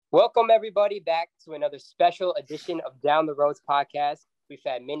Welcome, everybody, back to another special edition of Down the Rhodes podcast. We've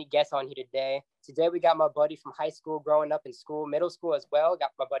had many guests on here today. Today, we got my buddy from high school, growing up in school, middle school as well. Got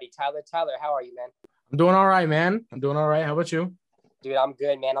my buddy Tyler. Tyler, how are you, man? I'm doing all right, man. I'm doing all right. How about you? Dude, I'm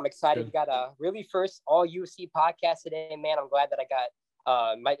good, man. I'm excited. Good. We got a really first all UFC podcast today, man. I'm glad that I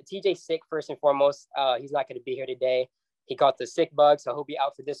got my TJ sick first and foremost. He's not going to be here today. He caught the sick bug, so he'll be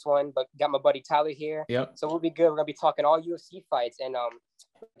out for this one. But got my buddy Tyler here. Yep. So we'll be good. We're going to be talking all UFC fights. And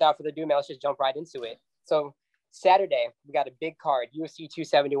without further ado, man, let's just jump right into it. So Saturday, we got a big card, UFC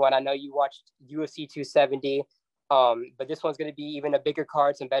 271. I know you watched UFC 270, but this one's going to be even a bigger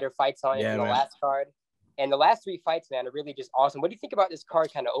card, some better fights on it than the last card. And the last three fights, man, are really just awesome. What do you think about this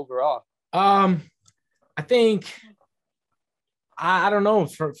card kind of overall? I think I don't know.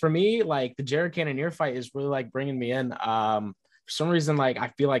 For me, like the Jared Cannonier fight is really like bringing me in. For some reason, like I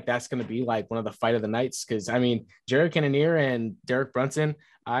feel like that's going to be like one of the fight of the nights because I mean Jared Cannonier and Derek Brunson.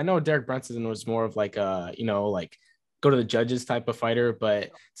 I know Derek Brunson was more of like like go to the judges type of fighter, but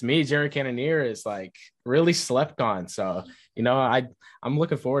to me, Jared Cannonier is like really slept on. So I'm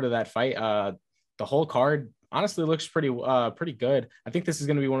looking forward to that fight. The whole card honestly looks pretty good. I think this is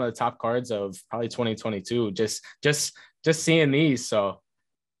going to be one of the top cards of probably 2022. Just seeing these. So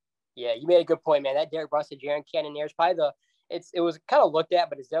yeah, you made a good point, man. That Derek Brunson, Jared Cannonier is probably it was kind of looked at,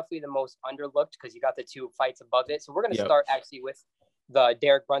 but it's definitely the most underlooked because you got the two fights above it. So we're going to start actually with the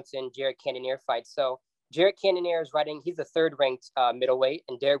Derek Brunson, Jared Cannonier fight. So Jared Cannonier is he's the third ranked middleweight,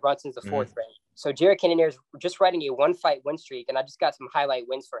 and Derek Brunson's the fourth ranked. So Jared Cannonier is just riding a one fight win streak, and I just got some highlight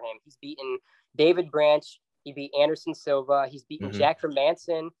wins for him. He's beaten David Branch, he beat Anderson Silva, he's beaten Jack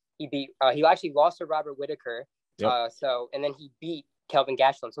Hermanson, he actually lost to Robert Whittaker. Yep. And then he beat Kelvin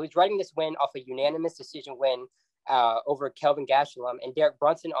Gastelum. So he's riding this win off a unanimous decision win over Kelvin Gastelum. And Derek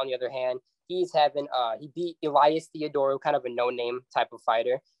Brunson, on the other hand, he beat Elias Theodorou, kind of a no-name type of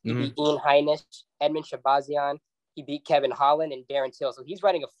fighter. He beat Ian Heinisch, Edmund Shabazian. He beat Kevin Holland and Darren Till. So he's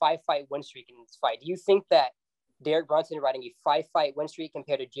riding a 5-fight win streak in this fight. Do you think that Derek Brunson riding a 5-fight win streak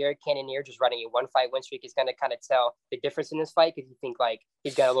compared to Jared Cannonier just riding a 1-fight win streak is going to kind of tell the difference in this fight? Because you think like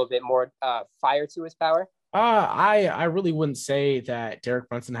he's got a little bit more fire to his power? I really wouldn't say that Derek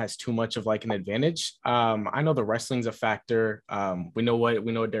Brunson has too much of like an advantage. I know the wrestling's a factor. We know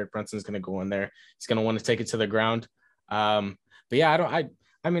what Derek Brunson's going to go in there. He's going to want to take it to the ground. But yeah,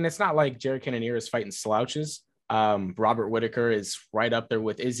 I mean, it's not like Jared Cannonier is fighting slouches. Robert Whittaker is right up there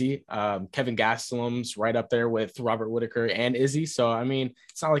with Izzy. Kevin Gastelum's right up there with Robert Whittaker and Izzy. So, I mean,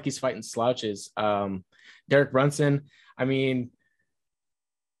 it's not like he's fighting slouches. Derek Brunson, I mean,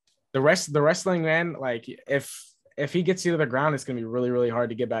 the wrestling, man, like if he gets you to the ground, it's going to be really, really hard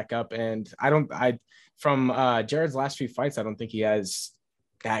to get back up. And from Jared's last few fights, I don't think he has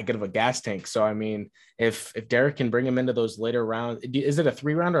that good of a gas tank. So, I mean, if Derek can bring him into those later rounds, is it a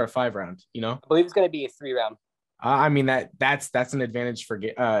 3-round or a 5-round? I believe it's going to be a 3-round. I mean, that's an advantage for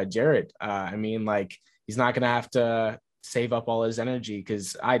Jared. I mean, like he's not going to have to save up all his energy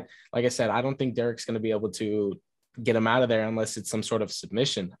because like I said, I don't think Derek's going to be able to get him out of there unless it's some sort of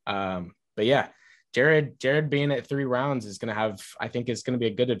submission. But yeah, Jared being at 3 rounds is going to have, I think it's going to be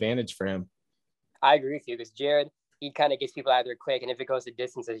a good advantage for him. I agree with you because Jared, he kind of gets people out of there quick. And if it goes the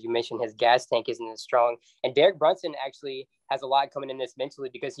distance, as you mentioned, his gas tank isn't as strong. And Derek Brunson actually has a lot coming in this mentally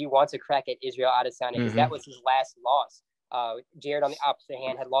because he wants a crack at Israel Adesanya because that was his last loss. Jared, on the opposite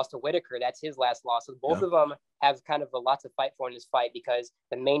hand, had lost to Whittaker. That's his last loss. So both of them have kind of a lot to fight for in this fight because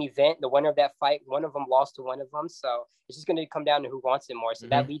the main event, the winner of that fight, one of them lost to one of them. So it's just going to come down to who wants it more. So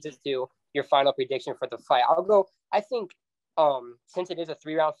that leads us to your final prediction for the fight. I think since it is a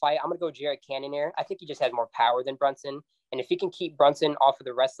 3-round fight, I'm going to go Jared Cannonier. I think he just has more power than Brunson. And if he can keep Brunson off of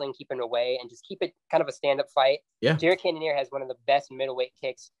the wrestling, keep him away, and just keep it kind of a stand-up fight, Jared Cannonier has one of the best middleweight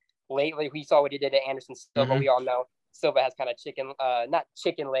kicks lately. We saw what he did to Anderson Silva. We all know Silva has kind of not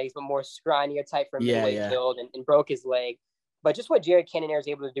chicken legs, but more scrawnier type for middleweight build and broke his leg. But just what Jared Cannonier is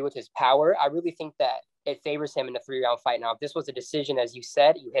able to do with his power, I really think that it favors him in a 3-round fight. Now, if this was a decision, as you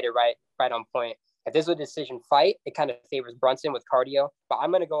said, you hit it right on point. If this was a decision fight, it kind of favors Brunson with cardio. But I'm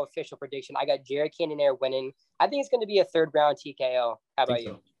going to go official prediction. I got Jared Cannonier winning. I think it's going to be a 3rd-round TKO. How about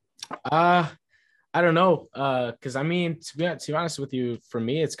you? I don't know. Because, I mean, to be honest with you, for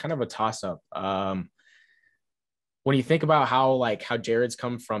me, it's kind of a toss-up. When you think about how Jared's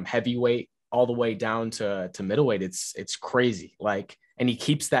come from heavyweight all the way down to middleweight, it's crazy. Like, and he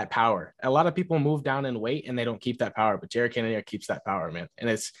keeps that power. A lot of people move down in weight and they don't keep that power, but Jared Cannonier keeps that power, man. And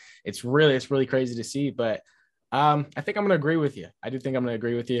it's really crazy to see. But I think I'm going to agree with you. I do think I'm going to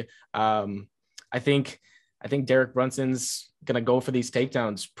agree with you. I think I think Derek Brunson's gonna go for these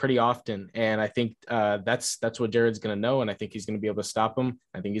takedowns pretty often, and I think that's what Jared's gonna know, and I think he's gonna be able to stop him.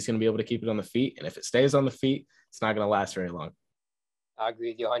 I think he's gonna be able to keep it on the feet, and if it stays on the feet, it's not gonna last very long. I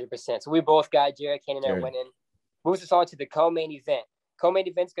agree with you 100%. So we both got Jared Cannonier Jared. winning. Moves us on to the co-main event. Co-main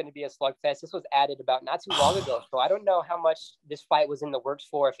event's going to be a slugfest. This was added about not too long ago, so I don't know how much this fight was in the works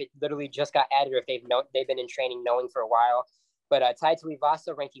for, if it literally just got added or if they've been in training knowing for a while. But Tai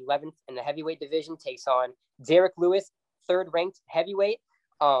Tuivasa, ranked 11th in the heavyweight division, takes on Derek Lewis, third-ranked heavyweight.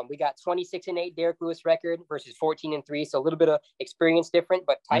 We got 26-8 Derek Lewis record versus 14-3, so a little bit of experience different,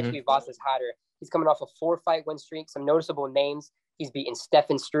 but Tai Tuivasa's hotter. He's coming off a 4-fight win streak, some noticeable names. He's beaten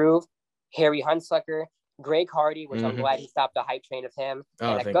Stefan Struve, Harry Hunsucker, Greg Hardy, which I'm glad he stopped the hype train of him,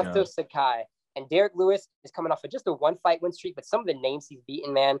 and Augusto Sakai. And Derek Lewis is coming off of just a 1-fight win streak, but some of the names he's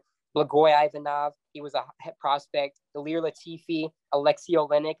beaten, man. Blagoy Ivanov, he was a prospect. Ilir Latifi, Alexei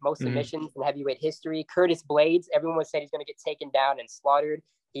Olenek, most submissions in heavyweight history. Curtis Blades, everyone said he's going to get taken down and slaughtered.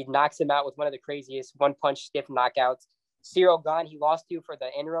 He knocks him out with one of the craziest one-punch stiff knockouts. Cyril Gane, he lost to for the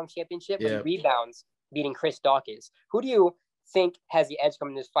interim championship, but he rebounds, beating Chris Dawkins. Who do you think has the edge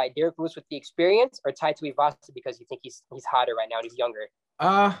coming in this fight? Derek Lewis with the experience, or Tai Tuivasa because you think he's hotter right now and he's younger?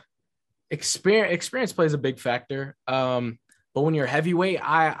 Experience plays a big factor. But when you're heavyweight,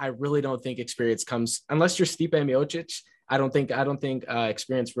 I really don't think experience comes unless you're Stipe Miocic. I don't think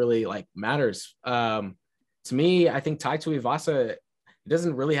experience really like matters. To me, I think Tai Tuivasa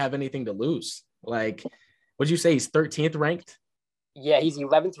doesn't really have anything to lose. Like, what'd you say? He's 13th ranked? Yeah, he's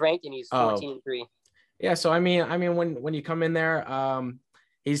 11th ranked and he's 14-3. Yeah, so I mean, when you come in there,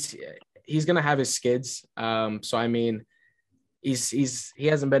 he's gonna have his skids. So I mean, he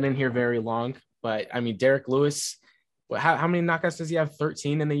hasn't been in here very long, but I mean, Derek Lewis. How many knockouts does he have?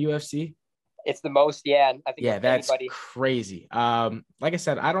 13 in the UFC? It's the most, yeah. I think that's crazy. Like I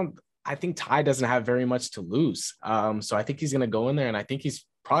said, I think Tai doesn't have very much to lose. So I think he's gonna go in there, and I think he's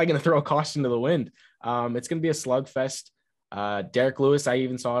probably gonna throw a caution to the wind. It's gonna be a slugfest. Derek Lewis, I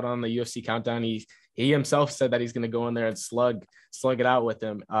even saw it on the UFC countdown. He himself said that he's gonna go in there and slug it out with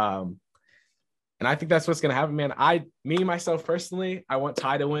him. And I think that's what's going to happen, man. Myself personally, I want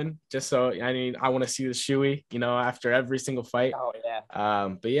Tai to win just so, I want to see the shoey, after every single fight. Oh, yeah.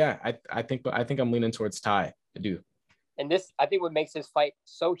 But yeah, I think I'm leaning towards Tai. I do. And I think what makes this fight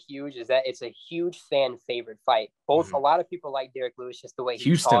so huge is that it's a huge fan favorite fight. A lot of people like Derek Lewis, just the way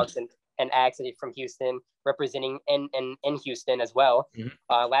he talks and acts, and he's from Houston, representing in Houston as well.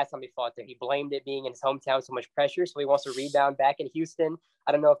 Last time he fought there, he blamed it being in his hometown, so much pressure. So he wants to rebound back in Houston.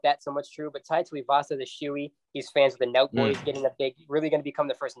 I don't know if that's so much true, but Tai Tuivasa, the shoey, he's fans of the Nelk Boys, getting really going to become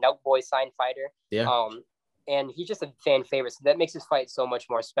the first Nelk Boy signed fighter. Yeah. And he's just a fan favorite. So that makes this fight so much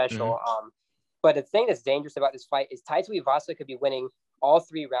more special. But the thing that's dangerous about this fight is Tai Tuivasa could be winning all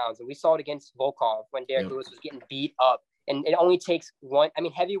 3 rounds. And we saw it against Volkov when Derek Lewis was getting beat up. And it only takes one. I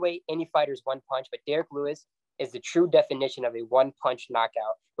mean, heavyweight, any fighter's one punch, but Derek Lewis is the true definition of a one-punch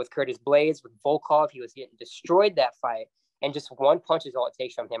knockout. With Curtis Blades, with Volkov, he was getting destroyed that fight. And just one punch is all it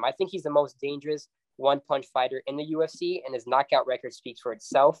takes from him. I think he's the most dangerous one-punch fighter in the UFC, and his knockout record speaks for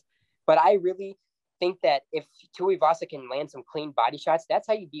itself. But I really think that if Tuivasa can land some clean body shots, that's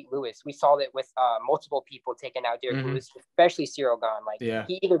how you beat Lewis. We saw that with multiple people taking out Derek Lewis, especially Cyril Gane.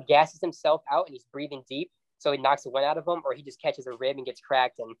 He either gasses himself out and he's breathing deep, so he knocks the wind out of him, or he just catches a rib and gets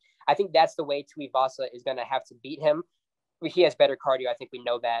cracked. And I think that's the way Tuivasa is going to have to beat him. He has better cardio. I think we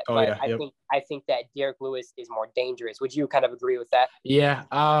know that. I think that Derek Lewis is more dangerous. Would you kind of agree with that? Yeah.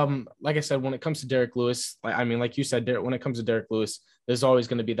 Like I said, when it comes to Derek Lewis, like you said, when it comes to Derek Lewis, there's always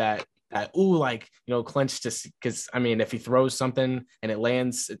going to be that clenched, just because if he throws something and it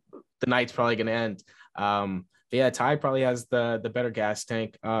lands, the night's probably going to end. But yeah, Tai probably has the better gas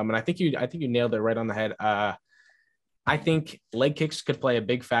tank. And I think you nailed it right on the head. I think leg kicks could play a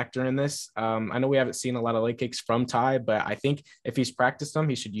big factor in this. I know we haven't seen a lot of leg kicks from Tai, but I think if he's practiced them,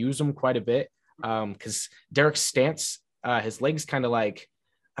 he should use them quite a bit. Because Derek's stance, his legs kind of like,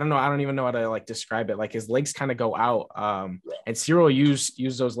 I don't even know how to describe it. Like his legs kind of go out. And Cyril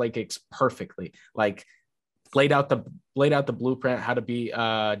used those leg kicks perfectly. Like laid out the blueprint how to beat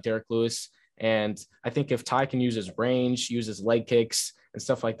Derek Lewis. And I think if Tai can use his range, use his leg kicks and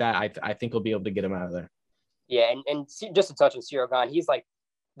stuff like that, I think he'll be able to get him out of there. Yeah, and just to touch on Cyril Gane, he's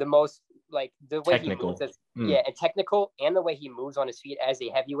the most the way technical. He moves and technical, and the way he moves on his feet as a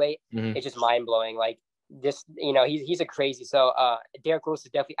heavyweight, it's just mind blowing. He's a crazy. So Derek Lewis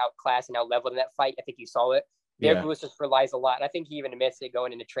is definitely outclassed and outleveled in that fight. I think you saw it. Derek Lewis just relies a lot. And I think he even admits it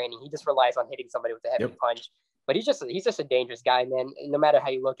going into training. He just relies on hitting somebody with a heavy punch. But he's just a dangerous guy, man. No matter how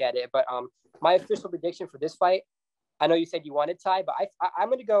you look at it. But my official prediction for this fight, I know you said you wanted Ty, but I'm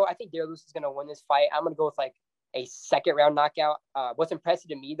going to go. I think Derek Lewis is going to win this fight. I'm going to go with like a second round knockout. What's impressive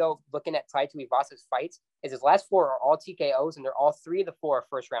to me though, looking at Tai Tuivasa's fights, is his last 4 are all TKOs, and they're all 3 of the 4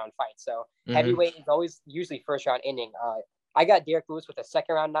 first round fights. So heavyweight is always usually first round ending. I got Derek Lewis with a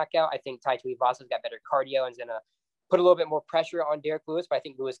second round knockout. I think Tai Tuivasa's got better cardio and is going to put a little bit more pressure on Derek Lewis, but I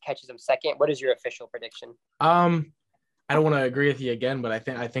think Lewis catches him second. What is your official prediction? I don't want to agree with you again, but I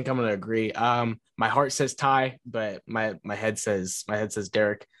think I'm going to agree. My heart says Ty, but my head says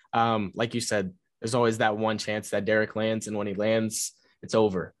Derek. Like you said, there's always that one chance that Derek lands, and when he lands, it's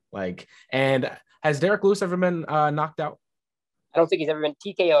over. Like, and has Derek Lewis ever been knocked out? I don't think he's ever been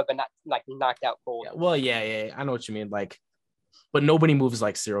TKO, but not like knocked out cold. Yeah, well, yeah, I know what you mean. Like, but nobody moves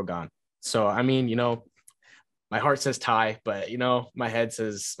like Cyril Gane. So I mean, my heart says Ty, but my head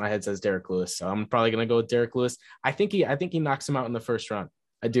says Derek Lewis. So I'm probably gonna go with Derek Lewis. I think he knocks him out in the first round.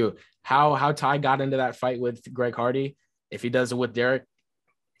 I do. How Ty got into that fight with Greg Hardy, if he does it with Derek,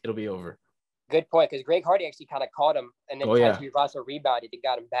 it'll be over. Good point, because Greg Hardy actually kind of caught him, and then Tai Tuivasa rebounded and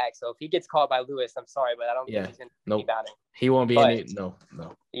got him back. So if he gets caught by Lewis, I'm sorry, but I don't think he's going to be rebounding. He won't be No.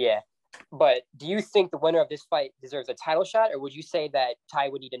 Yeah. But do you think the winner of this fight deserves a title shot, or would you say that Ty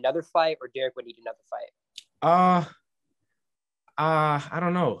would need another fight or Derek would need another fight? I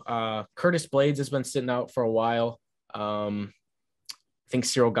don't know. Curtis Blades has been sitting out for a while. I think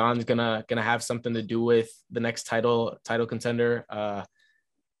Cyril Gane's gonna have something to do with the next title contender.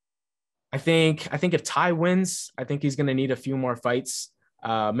 I think if Ty wins, I think he's gonna need a few more fights.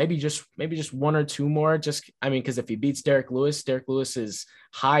 Maybe just 1 or 2 more. Because if he beats Derek Lewis is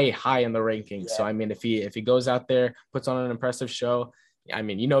high in the rankings. Yeah. So I mean, if he goes out there, puts on an impressive show,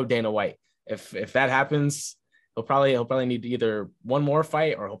 Dana White. If that happens, he'll probably need either one more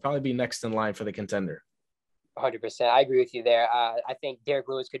fight, or he'll probably be next in line for the contender. 100%. I agree with you there. I think Derek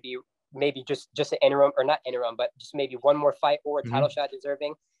Lewis could be maybe just an interim, or not interim, but just maybe one more fight or a title shot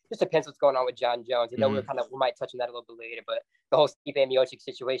deserving. Just depends what's going on with John Jones. I know we might touch on that a little bit later, but the whole Stipe Miocic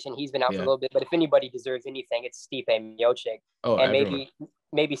situation, he's been out for a little bit. But if anybody deserves anything, it's Stipe Miocic. And everyone.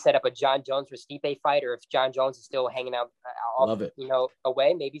 maybe set up a John Jones for Stipe fight, or if John Jones is still hanging out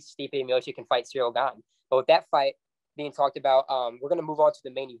away, maybe Stipe Miocic can fight Cyril Gane. But with that fight being talked about, we're going to move on to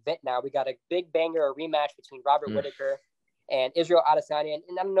the main event now. We got a big banger, a rematch between Robert Whittaker and Israel Adesanya.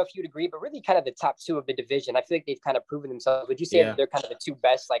 And I don't know if you'd agree, but really kind of the top 2 of the division. I feel like they've kind of proven themselves. Would you say that they're kind of the 2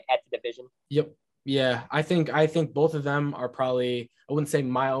 best, like, at the division? Yep. Yeah. I think both of them are probably, I wouldn't say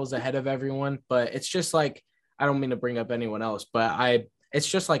miles ahead of everyone, but it's just like, I don't mean to bring up anyone else, but it's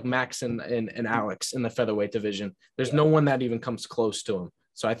just like Max and Alex in the featherweight division. There's no one that even comes close to him.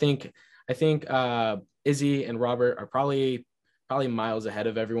 So I think Izzy and Robert are probably miles ahead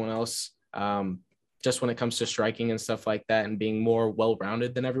of everyone else. Just when it comes to striking and stuff like that, and being more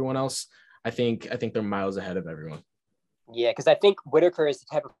well-rounded than everyone else, I think they're miles ahead of everyone. Yeah, because I think Whittaker is the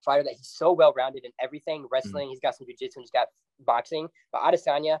type of fighter that he's so well-rounded in everything. Wrestling, he's got some jiu-jitsu, he's got boxing. But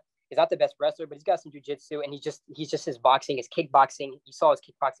Adesanya is not the best wrestler, but he's got some jiu-jitsu, and he's just his boxing, his kickboxing. You saw his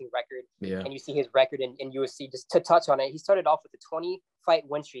kickboxing record, and you see his record in UFC. Just to touch on it, he started off with a 20-fight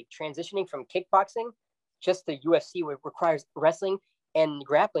win streak, transitioning from kickboxing just to UFC, where it requires wrestling and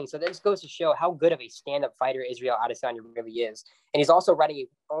grappling. So that just goes to show how good of a stand-up fighter Israel Adesanya really is. And he's also running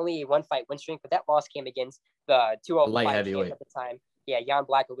only a 1-fight win streak, but that loss came against the 205 champ at the time. Yeah, Jan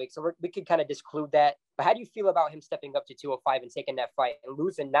Blachowicz. So we could kind of disclude that. But how do you feel about him stepping up to 205 and taking that fight and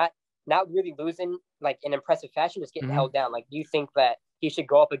losing, not really losing like in impressive fashion, just getting held down? Like, do you think that he should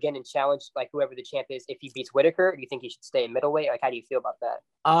go up again and challenge like whoever the champ is if he beats Whittaker? Or do you think he should stay in middleweight? Like, how do you feel about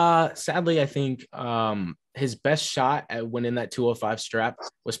that? Sadly, I think his best shot at winning that 205 strap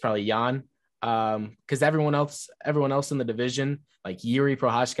was probably Jan. Because everyone else in the division, like Yuri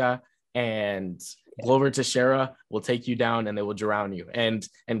Prochazka and Glover Teixeira, will take you down and they will drown you. And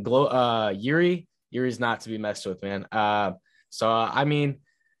Yuri's not to be messed with, man. So I mean,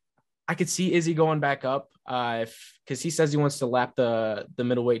 I could see Izzy going back up because he says he wants to lap the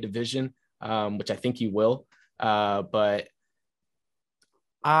middleweight division, which I think he will. But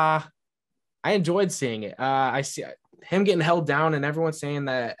I enjoyed seeing it. I see him getting held down, and everyone saying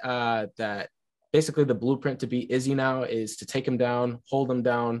that basically the blueprint to beat Izzy now is to take him down, hold him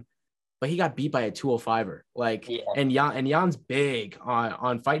down. But he got beat by a 205er. And Jan's big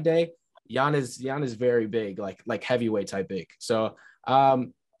on fight day. Jan is very big, like heavyweight type big. So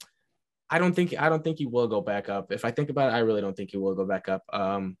I don't think he will go back up. If I think about it, I really don't think he will go back up.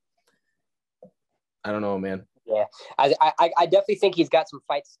 I don't know, man. Yeah, I definitely think he's got some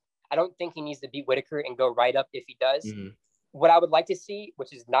fights. I don't think he needs to beat Whittaker and go right up if he does. What I would like to see,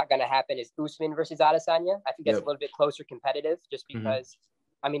 which is not going to happen, is Usman versus Adesanya. I think that's a little bit closer competitive, just because,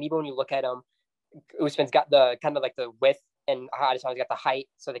 I mean, even when you look at him, Usman's got the kind of like the width and Adesanya's got the height,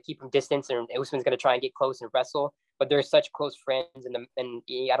 so they keep him distance, and Usman's going to try and get close and wrestle. But they're such close friends, and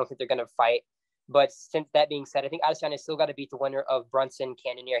I don't think they're going to fight. But since that being said, I think Adesanya still got to beat the winner of Brunson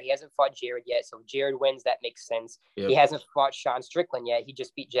Cannonier. He hasn't fought Jared yet, so if Jared wins, that makes sense. Yep. He hasn't fought Sean Strickland yet. He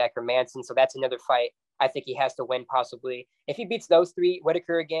just beat Jack Hermanson, so that's another fight I think he has to win possibly. If he beats those three,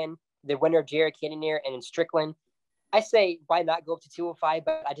 Whittaker again, the winner of Jared Cannonier, and then Strickland, I say why not go up to 205,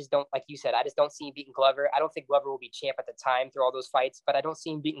 but I just don't, like you said, I just don't see him beating Glover. I don't think Glover will be champ at the time through all those fights, but I don't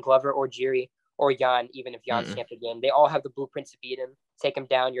see him beating Glover or Jiri or Jan, even if Jan's champ again. They all have the blueprint to beat him, take him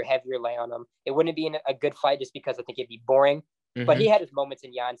down, you're heavier, lay on him. It wouldn't be a good fight just because I think it'd be boring, but he had his moments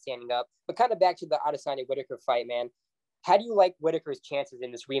in Jan standing up. But kind of back to the Adesanya-Whittaker fight, man. How do you like Whittaker's chances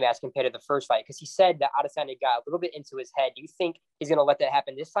in this rematch compared to the first fight? Because he said that Adesanya got a little bit into his head. Do you think he's going to let that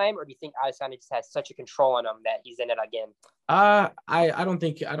happen this time, or do you think Adesanya just has such a control on him that he's in it again? I don't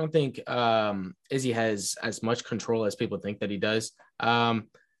think Izzy has as much control as people think that he does.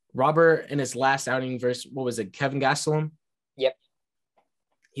 Robert in his last outing versus, what was it, Kevin Gastelum? Yep.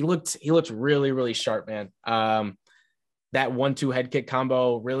 He looked really, really sharp, man. That 1-2 head kick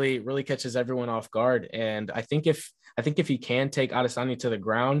combo really catches everyone off guard. And I think if he can take Adesanya to the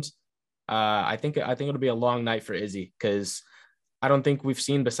ground, I think it'll be a long night for Izzy, because I don't think we've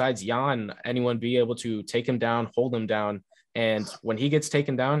seen, besides Jan, anyone be able to take him down, hold him down. And when he gets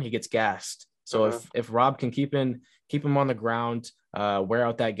taken down, he gets gassed. So if Rob can keep him on the ground, wear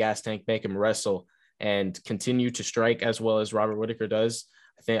out that gas tank, make him wrestle, and continue to strike as well as Robert Whittaker does,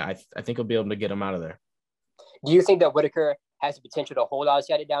 I think he'll be able to get him out of there. Do you think that Whittaker has the potential to hold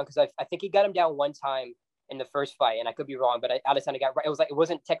Adesanya down? Because I think he got him down one time in the first fight, and I could be wrong, but Adesanya got right. It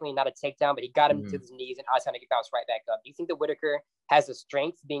wasn't technically not a takedown, but he got him to his knees, and Adesanya bounced right back up. Do you think that Whittaker has the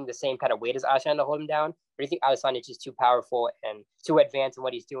strength, being the same kind of weight as Adesanya, to hold him down, or do you think Adesanya is just too powerful and too advanced in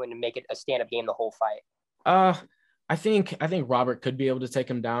what he's doing to make it a stand-up game the whole fight? I think Robert could be able to take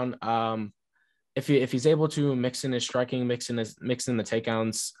him down. If he's able to mix in his striking, mix in the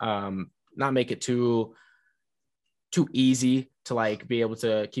takedowns, not make it too easy to like be able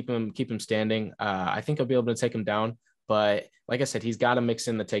to keep him standing. I think I'll be able to take him down, but like I said, he's got to mix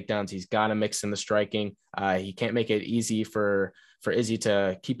in the takedowns. He's got to mix in the striking. He can't make it easy for Izzy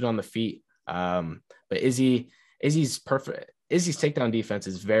to keep it on the feet. But Izzy's perfect. Izzy's takedown defense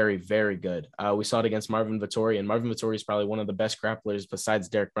is very, very good. We saw it against Marvin Vettori, and Marvin Vettori is probably one of the best grapplers besides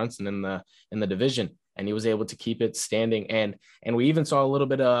Derek Brunson in the division. And he was able to keep it standing. And we even saw a little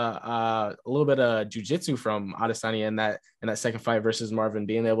bit of jiu-jitsu from Adesanya in that second fight versus Marvin,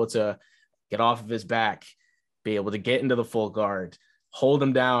 being able to get off of his back, be able to get into the full guard, hold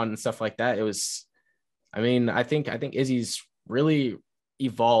him down and stuff like that. I think Izzy's really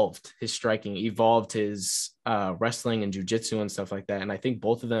evolved his striking, evolved his wrestling and jiu-jitsu and stuff like that. And I think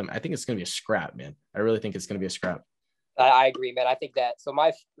both of them, I think it's going to be a scrap, man. I really think it's going to be a scrap. I agree, man. I think that. So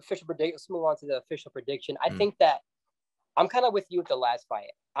my official prediction, let's move on to the official prediction. I think that I'm kind of with you with the last fight.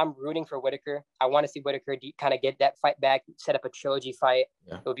 I'm rooting for Whittaker. I want to see Whittaker kind of get that fight back, set up a trilogy fight.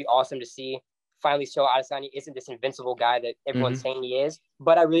 Yeah. It would be awesome to see. Finally show Adesanya isn't this invincible guy that everyone's saying he is.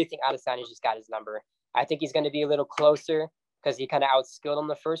 But I really think Adesanya's just got his number. I think he's going to be a little closer because he kind of outskilled him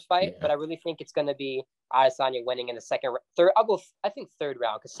the first fight. Yeah. But I really think it's going to be Adesanya winning in the third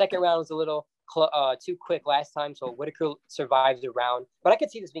round, because second round was a little too quick last time, so Whittaker survives the round. But I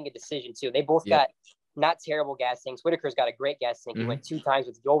could see this being a decision too. They both got not terrible gas tanks. Whittaker's got a great gas tank. He went 2 times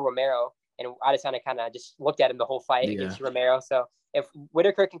with Joel Romero, and Adesanya kind of just looked at him the whole fight against Romero. So if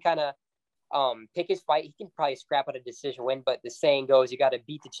Whittaker can kind of pick his fight, he can probably scrap out a decision win. But the saying goes, you got to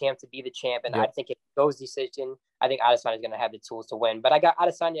beat the champ to be the champ. And I think if it goes decision, I think Adesanya is going to have the tools to win. But I got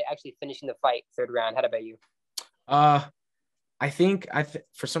Adesanya actually finishing the fight third round. How about you? I think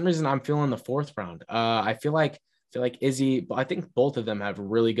for some reason I'm feeling the fourth round. I feel like Izzy, I think both of them have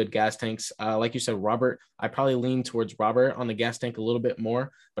really good gas tanks. Like you said, Robert, I probably lean towards Robert on the gas tank a little bit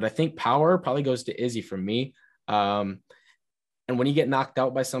more, but I think power probably goes to Izzy for me. And when you get knocked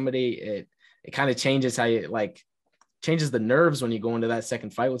out by somebody, it kind of changes how you changes the nerves when you go into that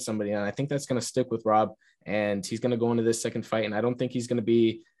second fight with somebody. And I think that's going to stick with Rob, and he's going to go into this second fight. And I don't think he's going to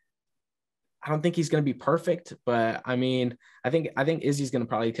be perfect, but I mean, I think Izzy's going to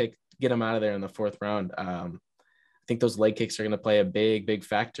probably get him out of there in the fourth round. I think those leg kicks are going to play a big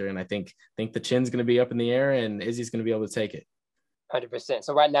factor. And I think the chin's going to be up in the air, and Izzy's going to be able to take it. 100%.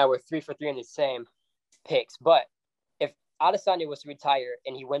 So right now we're 3 for 3 in the same picks, but if Adesanya was to retire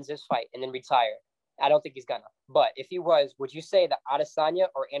and he wins this fight and then retire, I don't think he's gonna. But if he was, would you say that Adesanya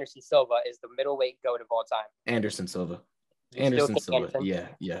or Anderson Silva is the middleweight GOAT of all time? Anderson Silva. Anderson Silva. Anderson?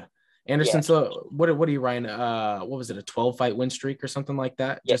 Yeah. Anderson Silva. What are you, Ryan? What was it? A 12-fight win streak or something like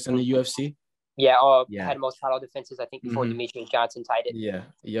that? Just in the UFC? Yeah, Yeah. had most title defenses, I think, before Mm-hmm. Demetrius Johnson tied it. Yeah.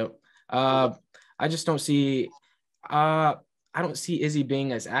 Yep. I just don't see. I don't see Izzy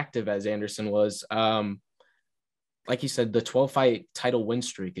being as active as Anderson was. Like you said, the 12 fight title win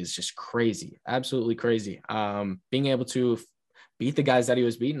streak is just crazy, absolutely crazy. Being able to beat the guys that he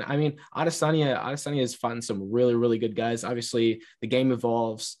was beating. I mean, Adesanya has fought some really, really good guys. Obviously, the game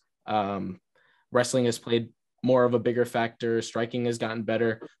evolves. Wrestling has played more of a bigger factor. Striking has gotten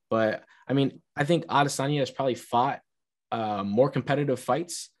better. But I mean, I think Adesanya has probably fought more competitive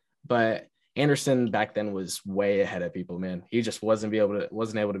fights, but Anderson back then was way ahead of people, man. He just wasn't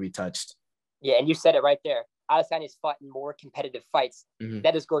able to be touched. Yeah, and you said it right there. Adesanya's fought in more competitive fights. Mm-hmm.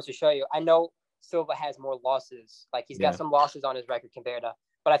 That just goes to show you. I know Silva has more losses. Like, he's got some losses on his record compared to,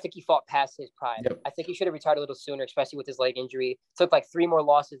 but I think he fought past his prime. Yep. I think he should have retired a little sooner, especially with his leg injury. Took like 3 more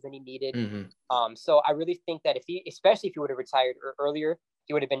losses than he needed. Mm-hmm. So I really think that especially if he would have retired earlier,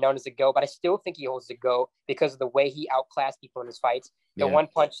 he would have been known as a GOAT. But I still think he holds the GOAT because of the way he outclassed people in his fights. The one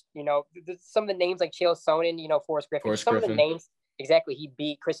punch, some of the names like Chael Sonnen, Forrest Griffin, of the names. Exactly. He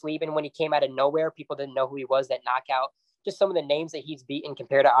beat Chris Lieben when he came out of nowhere. People didn't know who he was, that knockout. Just some of the names that he's beaten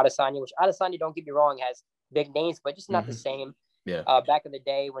compared to Adesanya, which Adesanya, don't get me wrong, has big names, but just not the same. Yeah. Back in the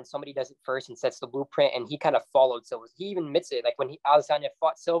day when somebody does it first and sets the blueprint, and he kind of followed Silva. He even admits it. Like when Adesanya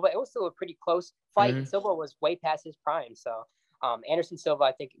fought Silva, it was still a pretty close fight. Mm-hmm. Silva was way past his prime. So Anderson Silva,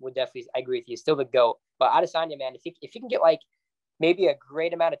 I think, would definitely, I agree with you, still the GOAT. But Adesanya, man, if he can get like maybe a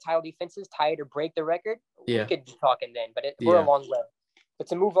great amount of title defenses, tie it or break the record, we could be talking then. But we're a long way. But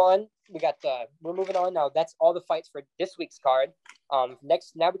to move on, we're moving on now. That's all the fights for this week's card. Now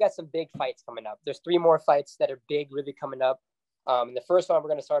we got some big fights coming up. There's 3 more fights that are big, really coming up. And the first one, we're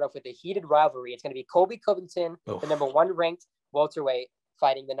going to start off with a heated rivalry. It's going to be Colby Covington, the number 1 ranked welterweight,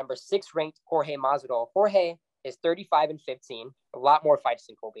 fighting the number 6 ranked Jorge Masvidal. Jorge is 35-15, a lot more fights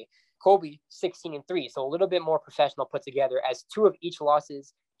than Colby. Colby 16-3, so a little bit more professional put together, as 2 of each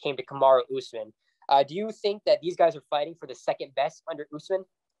losses came to Kamaru Usman. Do you think that these guys are fighting for the second best under Usman?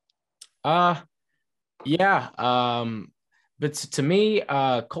 Yeah. But to me,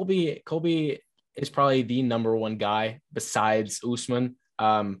 Colby is probably the number 1 guy besides Usman.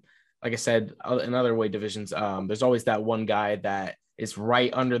 Like I said, in other weight divisions, there's always that one guy that is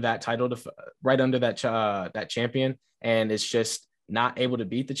right under that title, right under that champion, and is just not able to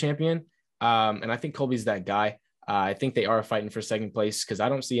beat the champion. And I think Colby's that guy. I think they are fighting for second place because I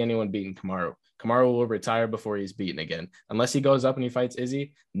don't see anyone beating Kamaru. Kamaru will retire before he's beaten again. Unless he goes up and he fights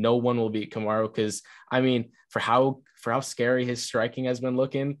Izzy, no one will beat Kamaru because, I mean, for how scary his striking has been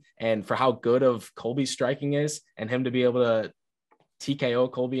looking and for how good of Colby's striking is, and him to be able to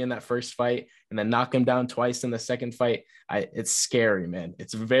TKO Colby in that first fight and then knock him down twice in the second fight, it's scary, man.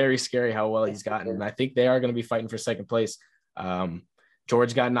 It's very scary how well he's gotten. And I think they are going to be fighting for second place.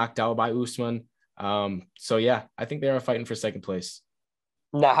 George got knocked out by Usman. So yeah, I think they are fighting for second place.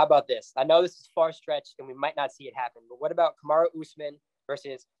 Now, how about this? I know this is far-stretched and we might not see it happen, but what about Kamaru Usman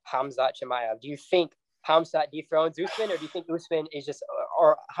versus Khamzat Chimaev? Do you think Khamzat dethrones Usman, or do you think Usman is just,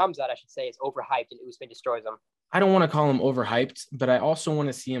 or Khamzat, I should say, is overhyped and Usman destroys him? I don't want to call him overhyped, but I also want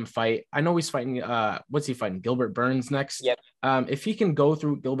to see him fight. I know he's fighting, what's he fighting? Gilbert Burns next? Yep. If he can go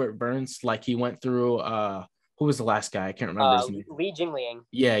through Gilbert Burns like he went through, who was the last guy? I can't remember his name. Li Jingliang.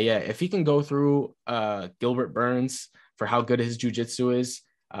 Yeah. If he can go through Gilbert Burns for how good his jiu-jitsu is,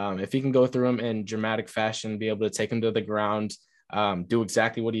 if he can go through him in dramatic fashion, be able to take him to the ground, do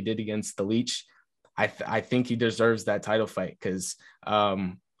exactly what he did against the Leech, I think he deserves that title fight because,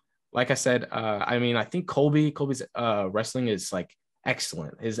 like I said, I mean, I think Colby's wrestling is like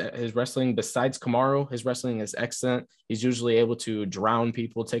excellent. His wrestling, besides Kamaru, his wrestling is excellent. He's usually able to drown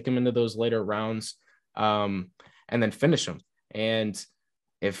people, take them into those later rounds, and then finish them. And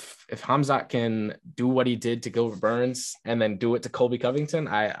if Khamzat can do what he did to Gilbert Burns and then do it to Colby Covington,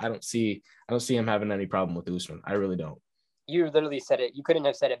 I don't see him having any problem with Usman. I really don't. You literally said it. You couldn't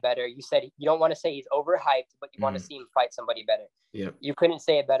have said it better. You said you don't want to say he's overhyped, but you want to see him fight somebody better. Yep. You couldn't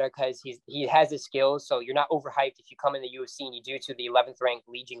say it better because he has the skills. So you're not overhyped if you come in the UFC and you do to the 11th ranked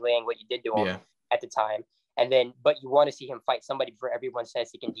Li Jingliang what you did to him at the time. And then, but you want to see him fight somebody before everyone says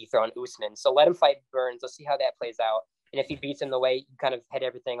he can dethrone Usman. So let him fight Burns. Let's see how that plays out. And if he beats him the way you kind of had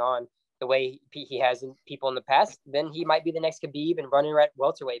everything on, the way he has people in the past, then he might be the next Khabib and running at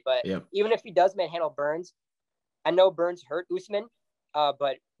welterweight. But even if he does manhandle Burns, I know Burns hurt Usman,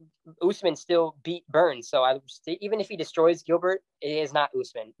 but Usman still beat Burns. So even if he destroys Gilbert, it is not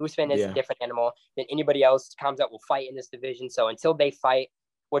Usman. Usman is a different animal than anybody else. Khamzat will fight in this division. So until they fight,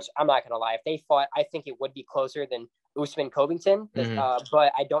 which I'm not going to lie, if they fought, I think it would be closer than Usman Covington.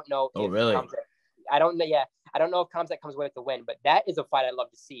 But I don't know. Oh, really? I don't know. Yeah. I don't know if Khamzat comes away with the win, but that is a fight I'd love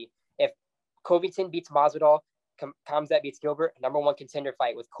to see. If Covington beats Masvidal, Khamzat beats Gilbert, number one contender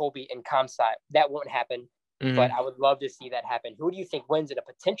fight with Colby and Khamzat. That won't happen, but I would love to see that happen. Who do you think wins in a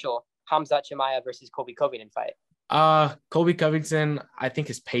potential Khamzat Chimaev versus Colby Covington fight? Colby Covington, I think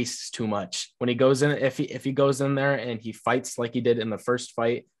his pace is too much. When he goes in, if he goes in there and he fights like he did in the first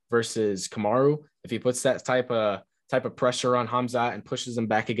fight versus Kamaru, if he puts that type of pressure on Khamzat and pushes him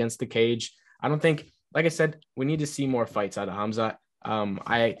back against the cage, I don't think, like I said, we need to see more fights out of Khamzat.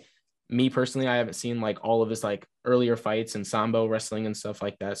 Me personally, I haven't seen like all of his like earlier fights and sambo wrestling and stuff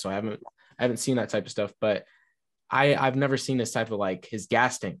like that. So I haven't seen that type of stuff, but I've never seen this type of like his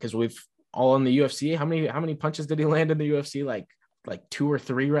gas tank, because we've all in the UFC. How many punches did he land in the UFC? Like 2 or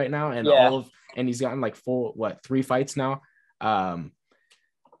 3 right now, and and he's gotten like 3 fights now.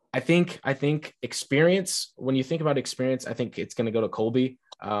 I think experience. When you think about experience, I think it's going to go to Colby.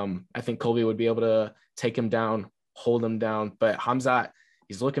 I think Colby would be able to take him down, hold him down, but Khamzat,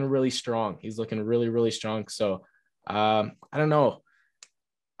 he's looking really strong. He's looking really, really strong. So I don't know.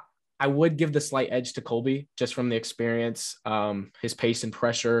 I would give the slight edge to Colby just from the experience, his pace and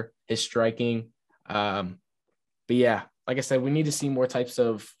pressure, his striking. But yeah, like I said, we need to see more types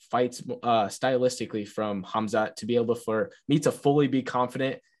of fights stylistically from Khamzat to be able for me to fully be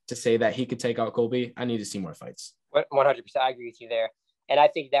confident to say that he could take out Colby. I need to see more fights. 100%. I agree with you there. And I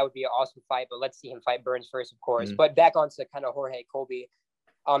think that would be an awesome fight, but let's see him fight Burns first, of course. But back on to kind of Jorge Colby.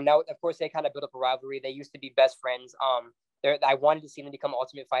 Now, of course, they kind of built up a rivalry. They used to be best friends. I wanted to see them become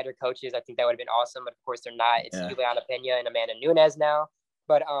Ultimate Fighter coaches. I think that would have been awesome, but of course they're not. It's Juliana Pena and Amanda Nunes now.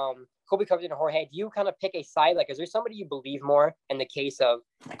 But Colby Covington and Jorge, do you kind of pick a side? Like, is there somebody you believe more in the case of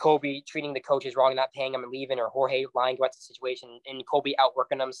Colby treating the coaches wrong, not paying them and leaving, or Jorge lying about the situation and Colby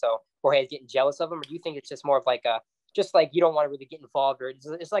outworking them, so Jorge is getting jealous of him? Or do you think it's just more of like just like you don't want to really get involved, or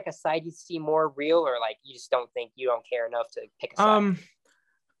it's like a side you see more real, or like you just don't think you don't care enough to pick a side?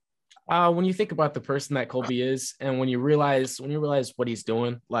 When you think about the person that Colby is, and when you realize what he's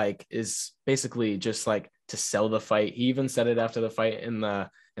doing, like, is basically just like to sell the fight. He even said it after the fight in that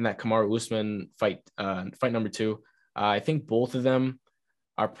Kamaru Usman fight, fight number 2. I think both of them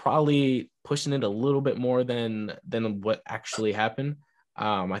are probably pushing it a little bit more than what actually happened.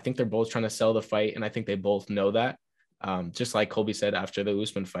 I think they're both trying to sell the fight, and I think they both know that. Just like Colby said after the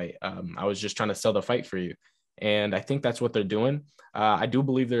Usman fight, I was just trying to sell the fight for you. And I think that's what they're doing. I do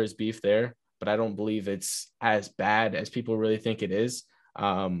believe there is beef there, but I don't believe it's as bad as people really think it is.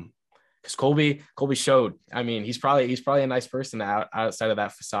 Because Colby showed, I mean, he's probably a nice person outside of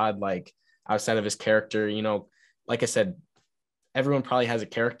that facade, like outside of his character. You know, like I said, everyone probably has a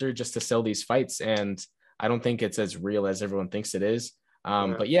character just to sell these fights, and I don't think it's as real as everyone thinks it is.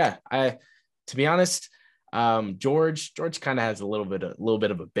 But yeah, to be honest, George kind of has a little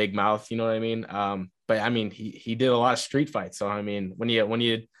bit of a big mouth, you know what I mean? But I mean, he did a lot of street fights. So I mean, when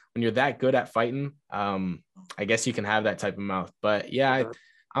you're that good at fighting, I guess you can have that type of mouth. But yeah,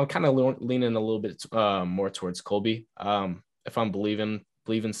 I'm kind of leaning a little bit more towards Colby. If I'm believing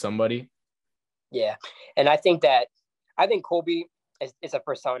somebody. Yeah, and I think Colby is a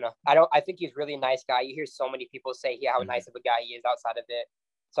persona. I think he's really a nice guy. You hear so many people say how nice of a guy he is outside of it.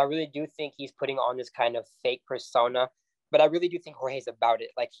 So I really do think he's putting on this kind of fake persona, but I really do think Jorge's about it.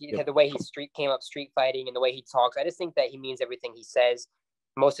 Like the way he came up street fighting and the way he talks, I just think that he means everything he says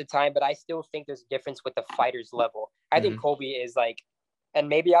most of the time, but I still think there's a difference with the fighter's level. I think Colby is like, and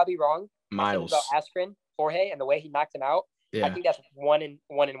maybe I'll be wrong, miles about Askren, Jorge, and the way he knocked him out. Yeah. I think that's 1 in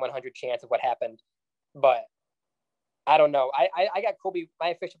 100 chance of what happened, but I don't know. I got Colby. My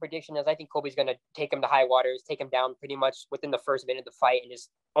official prediction is I think Colby's going to take him to high waters, take him down pretty much within the first minute of the fight, and just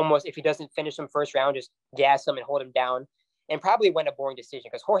almost, if he doesn't finish him first round, just gas him and hold him down, and probably win a boring decision,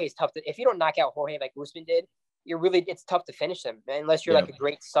 because Jorge's tough if you don't knock out Jorge like Usman did, it's tough to finish him. Unless you're like a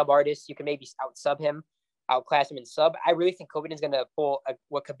great sub artist, you can maybe out sub him, outclass him in sub. I really think Covington's going to pull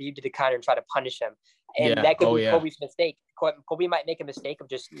what Khabib did to Conor and try to punish him. And that could be Colby's mistake. Colby might make a mistake of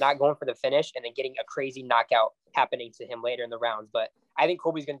just not going for the finish and then getting a crazy knockout happening to him later in the rounds. But I think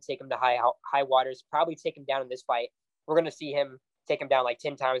Colby's going to take him to high waters, probably take him down in this fight. We're going to see him take him down like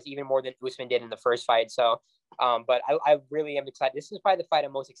 10 times, even more than Usman did in the first fight. So, but I really am excited. This is probably the fight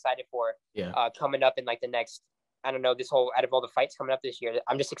I'm most excited for coming up in like the next, I don't know, out of all the fights coming up this year.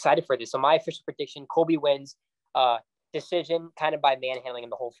 I'm just excited for this. So my official prediction, Colby wins decision kind of by manhandling in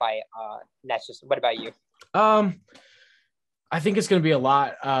the whole fight. And that's just, what about you? I think it's going to be a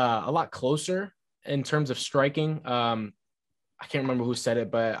lot closer in terms of striking. I can't remember who said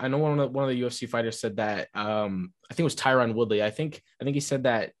it, but I know one of the UFC fighters said that. I think it was Tyron Woodley. I think he said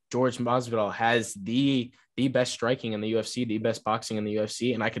that George Masvidal has the best striking in the UFC, the best boxing in the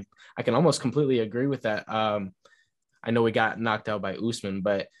UFC, and I can almost completely agree with that. I know we got knocked out by Usman,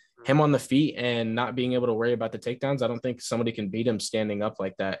 but him on the feet and not being able to worry about the takedowns, I don't think somebody can beat him standing up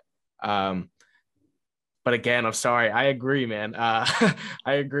like that. But again, I'm sorry. I agree, man. I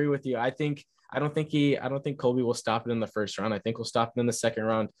agree with you. I don't think Colby will stop it in the first round. I think we'll stop it in the second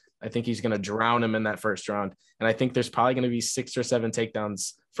round. I think he's going to drown him in that first round. And I think there's probably going to be 6 or 7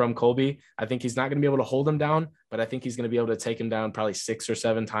 takedowns from Colby. I think he's not going to be able to hold him down, but I think he's going to be able to take him down probably 6 or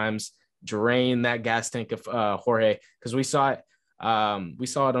 7 times, drain that gas tank of Jorge. Cause we saw it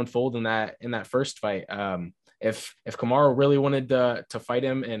unfold in that first fight. If Kamaru really wanted to fight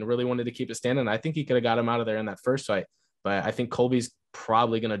him and really wanted to keep it standing, I think he could have got him out of there in that first fight. But I think Colby's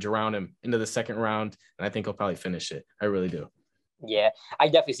probably going to drown him into the second round, and I think he'll probably finish it. I really do. Yeah, I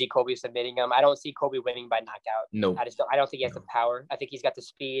definitely see Colby submitting him. I don't see Colby winning by knockout. No, I don't think he has the power. I think he's got the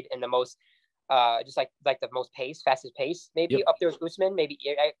speed and the most, just like the most fastest pace, maybe up there with Usman, maybe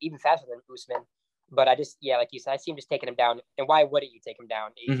even faster than Usman. But I just, like you said, I see him just taking him down. And why wouldn't you take him down?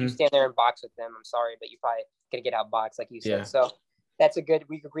 If you stand there and box with them, I'm sorry, but you're probably going to get outboxed, like you said. Yeah. So that's a good,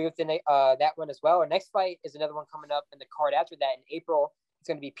 we agree with that one as well. Our next fight is another one coming up in the card after that in April. It's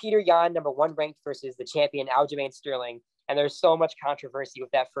going to be Peter Yan, number 1 ranked, versus the champion Aljamain Sterling. And there's so much controversy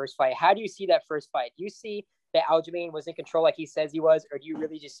with that first fight. How do you see that first fight? Do you see that Aljamain was in control like he says he was, or do you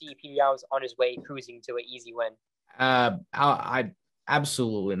really just see Peter Yan was on his way cruising to an easy win? I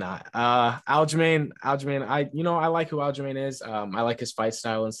absolutely not. Aljamain, I like who Aljamain is. I like his fight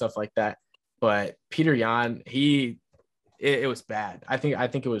style and stuff like that. But Peter Yan, it was bad. I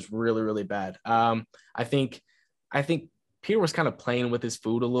think it was really, really bad. I think Peter was kind of playing with his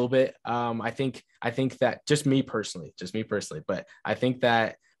food a little bit. I think that just me personally, but I think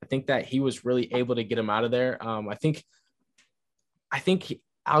that he was really able to get him out of there. I think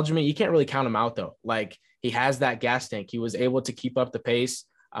Aljamain, you can't really count him out though. Like, he has that gas tank. He was able to keep up the pace,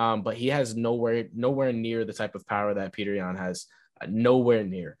 but he has nowhere near the type of power that Peter Yan has. Nowhere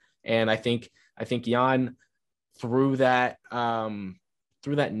near. And I think Yan threw that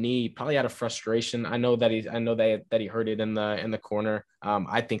knee probably out of frustration. I know that he heard it in the corner.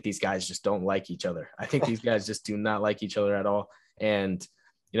 I think these guys just don't like each other. I think these guys just do not like each other at all. And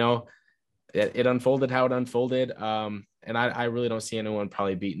it unfolded how it unfolded. And I really don't see anyone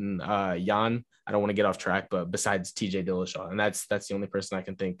probably beating Yan. I don't want to get off track, but besides TJ Dillashaw, and that's the only person I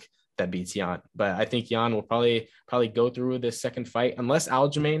can think that beats Yan. But I think Yan will probably go through this second fight unless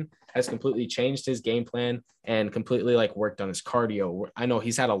Aljamain has completely changed his game plan and completely worked on his cardio. I know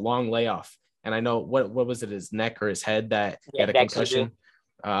he's had a long layoff, and I know what was it, his neck or his head that he had a concussion.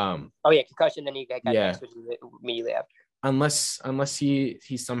 Concussion. Then he got neck surgery immediately after. Unless he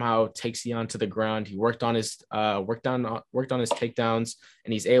somehow takes Yan to the ground, he worked on his takedowns,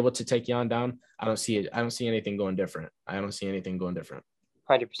 and he's able to take Yan down. I don't see anything going different. 100%.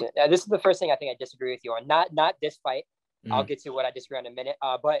 This is the first thing I think I disagree with you on. Not this fight. Mm-hmm. I'll get to what I disagree on in a minute.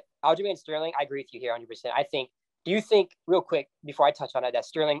 But Aljamain Sterling, I agree with you here 100%. Do you think, real quick before I touch on it, that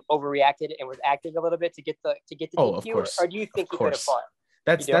Sterling overreacted and was acting a little bit to get the DQ, of course. or do you think he could have fought?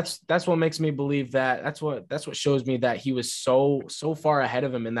 That's what makes me believe that. That's what shows me that he was so far ahead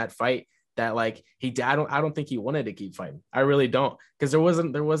of him in that fight that I don't think he wanted to keep fighting. I really don't, because there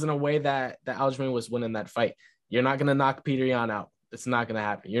wasn't a way that Aljamain was winning that fight. You're not gonna knock Peter Yan out. It's not gonna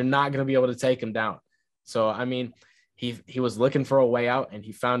happen. You're not gonna be able to take him down. So I mean, he was looking for a way out, and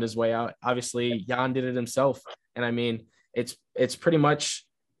he found his way out. Obviously, Yan did it himself, and I mean, it's pretty much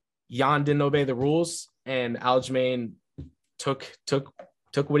Yan didn't obey the rules, and Aljamain took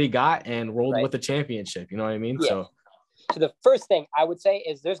what he got and rolled with the championship. You know what I mean? Yeah. So the first thing I would say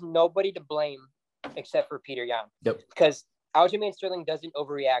is there's nobody to blame except for Peter Yan. Yep. Because Aljamain Sterling doesn't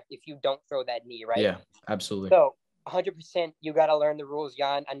overreact if you don't throw that knee, right? Yeah, absolutely. So 100%, you got to learn the rules,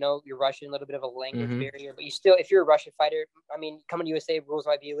 Yan. I know you're Russian, a little bit of a language barrier, but you still, if you're a Russian fighter, I mean, coming to USA, rules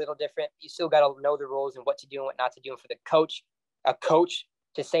might be a little different. You still got to know the rules and what to do and what not to do. And for a coach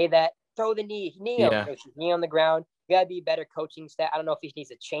to say that, throw the knee on the ground. You got to be better coaching staff. I don't know if he needs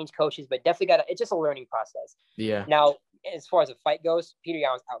to change coaches, but definitely it's just a learning process. Yeah. Now, as far as the fight goes, Peter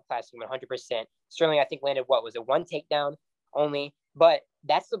Yan was outclassing him 100%. Sterling, I think, landed was it 1 takedown only? But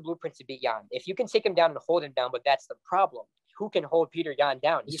that's the blueprint to beat Yan. If you can take him down and hold him down, but that's the problem. Who can hold Peter Yan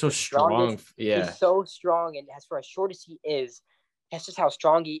down? He's so strong. Yeah. He's so strong, and as short as he is, that's just how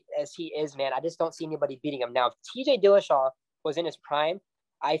strong he is, man. I just don't see anybody beating him. Now, if TJ Dillashaw was in his prime,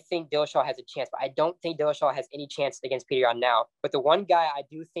 I think Dillashaw has a chance, but I don't think Dillashaw has any chance against Peter Yan now. But the one guy I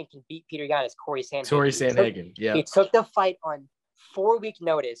do think can beat Peter Yan is Corey Sandhagen. Yeah. He took the fight on 4-week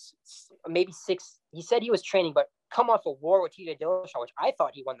notice, maybe 6. He said he was training, but come off a war with TJ Dillashaw, which I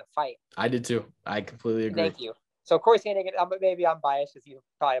thought he won the fight. I did too. I completely agree. Thank you. So Corey Sandhagen, maybe I'm biased because he's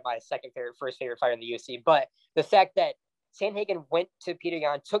probably my first favorite fighter in the UFC. But the fact that Sandhagen went to Peter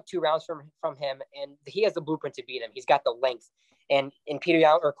Yan, took 2 rounds from him, and he has the blueprint to beat him. He's got the length. And Peter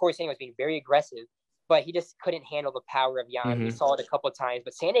Yan, or Corey Sandhagen was being very aggressive, but he just couldn't handle the power of Yan. Mm-hmm. We saw it a couple of times,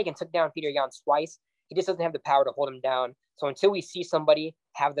 but Sandhagen took down Peter Yan twice. He just doesn't have the power to hold him down. So until we see somebody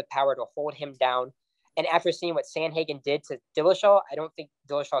have the power to hold him down, and after seeing what Sandhagen did to Dillashaw, I don't think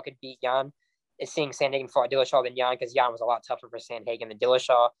Dillashaw could beat Yan. Seeing Sandhagen fought Dillashaw than Yan, because Yan was a lot tougher for Sandhagen than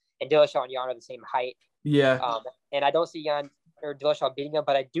Dillashaw, and Dillashaw and Yan are the same height. Yeah. And I don't see Yan or Dillashaw beating him,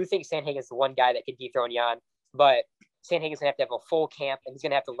 but I do think Sandhagen is the one guy that could dethrone Yan. But Sandhagen's gonna have to have a full camp, and he's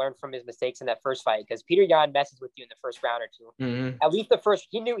gonna have to learn from his mistakes in that first fight, because Peter Yan messes with you in the first round or two. Mm-hmm. At least the first,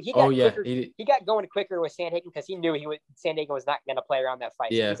 he knew he got quicker. He got going quicker with Sandhagen because he knew Sandhagen was not gonna play around that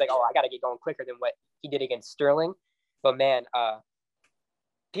fight. So he's like, oh, I gotta get going quicker than what he did against Sterling. But man,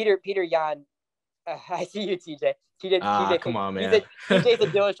 Peter Yan, I see you, TJ. TJ, come on, man. TJ's a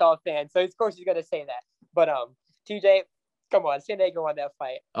Dillashaw fan, so of course he's gonna say that. But TJ, come on, Sandhagen won that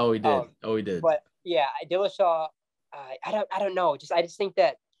fight. Oh, he did. He did. But yeah, Dillashaw. I don't know. I just think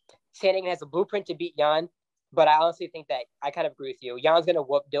that Sandhagen has a blueprint to beat Yan, but I honestly think that I kind of agree with you. Jan's gonna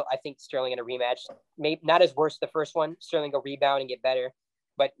whoop I think Sterling in a rematch. Maybe not as worse the first one. Sterling will rebound and get better,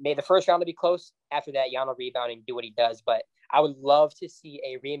 but may the first round will be close. After that, Yan will rebound and do what he does. But I would love to see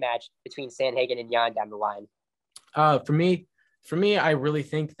a rematch between Sandhagen and Yan down the line. For me, I really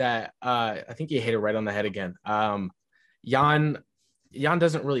think that I think you hit it right on the head again. Yan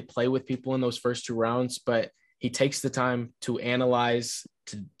doesn't really play with people in those first 2 rounds, but he takes the time to analyze,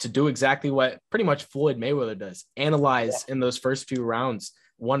 to do exactly what pretty much Floyd Mayweather does. Analyze in those first few rounds.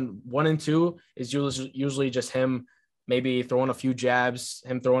 One and 2 is usually just him maybe throwing a few jabs,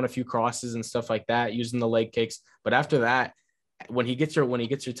 him throwing a few crosses and stuff like that, using the leg kicks. But after that, when he gets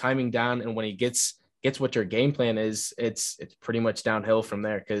your timing down, and when he gets what your game plan is, it's pretty much downhill from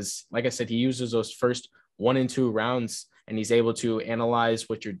there. Because like I said, he uses those first 1 and 2 rounds, and he's able to analyze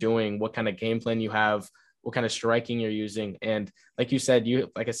what you're doing, what kind of game plan you have, what kind of striking you're using. And like I said,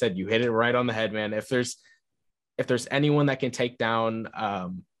 you hit it right on the head, man. If there's anyone that can take down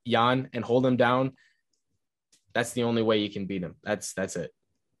Yan and hold him down, that's the only way you can beat him. That's it.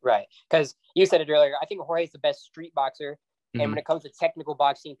 Right. Because you said it earlier. I think Jorge's the best street boxer. And when it comes to technical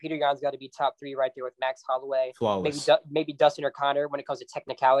boxing, Peter Yan's got to be top 3 right there with Max Holloway. Flawless. Maybe Dustin or Connor when it comes to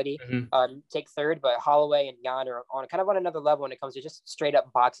technicality. Take 3rd, but Holloway and Yan are on another level when it comes to just straight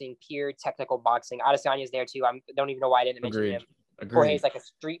up boxing, pure technical boxing. Adesanya's there too. I don't even know why I didn't mention him. Jorge's like a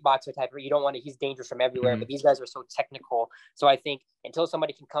street boxer type. You don't want to. He's dangerous from everywhere, but these guys are so technical. So I think until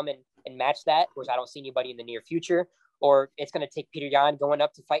somebody can come in and match that, which I don't see anybody in the near future, or it's going to take Peter Yan going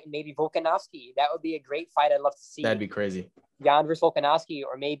up to fight maybe Volkanovski. That would be a great fight. I'd love to see. That'd be crazy. Yan versus Volkanovski,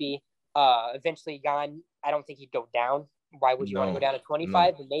 or maybe eventually Yan. I don't think he'd go down. Why would you want to go down to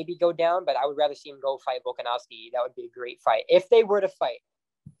 25 and maybe go down? But I would rather see him go fight Volkanovski. That would be a great fight. If they were to fight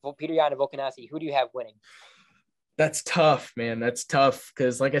Peter Yan and Volkanovski, who do you have winning? That's tough, man. That's tough.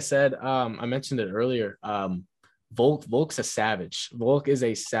 Because like I said, I mentioned it earlier. Volk's a savage. Volk is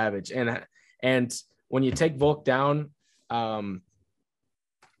a savage. And when you take Volk down,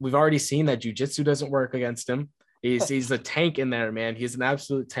 we've already seen that jiu-jitsu doesn't work against him. He's a tank in there, man. He's an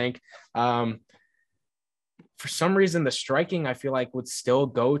absolute tank. For some reason, the striking, I feel like, would still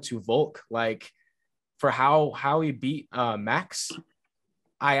go to Volk. Like, for how he beat Max,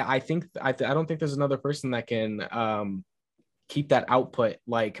 I don't think there's another person that can keep that output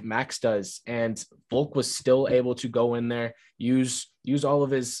like Max does. And Volk was still able to go in there, use all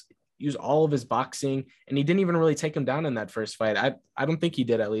of his boxing, and he didn't even really take him down in that first fight. I don't think he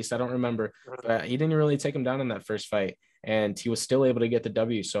did, at least. I don't remember. But he didn't really take him down in that first fight, and he was still able to get the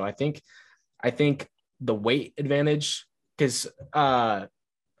W. So I think the weight advantage, because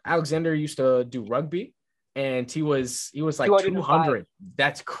Alexander used to do rugby, and he was like 200.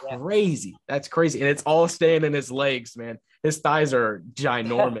 That's crazy. Yeah. That's crazy. And it's all staying in his legs, man. His thighs are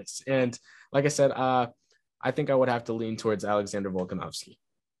ginormous. And like I said, I think I would have to lean towards Alexander Volkanovski.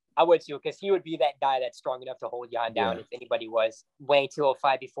 I would too, because he would be that guy that's strong enough to hold Yan down if anybody was. Weighing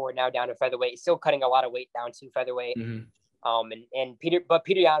 205 before, now down to featherweight. Still cutting a lot of weight down to featherweight. And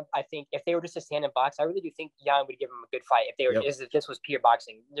Peter Yan, I think if they were just a stand-up box, I really do think Yan would give him a good fight. If this was pure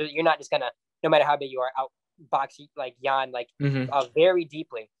boxing, you're not just gonna, no matter how big you are, out box like Yan very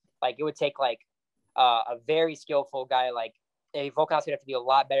deeply. Like it would take like a very skillful guy like Volkanovski would have to be a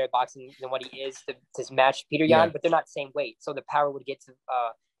lot better at boxing than what he is to match Peter Yan, but they're not the same weight, so the power would get to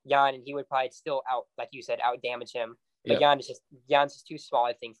Yan, and he would probably still out damage him. But Yan's just too small,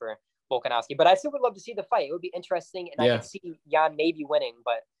 I think, for Volkanovski. But I still would love to see the fight. It would be interesting, and I could see Yan maybe winning,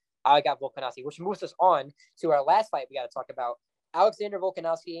 but I got Volkanovski, which moves us on to our last fight we got to talk about. Alexander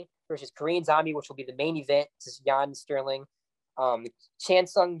Volkanovski versus Korean Zombie, which will be the main event. This is Jan Sterling. Chan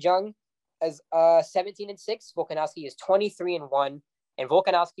Sung Jung is 17-6. Volkanovski is 23-1. And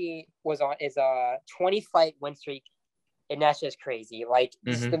Volkanovski is a 20-fight win streak. And that's just crazy. Like,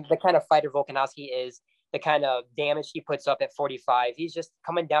 the kind of fighter Volkanovski is, the kind of damage he puts up at 45. He's just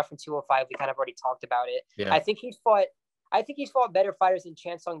coming down from 205. We kind of already talked about it. Yeah. I think he's fought better fighters than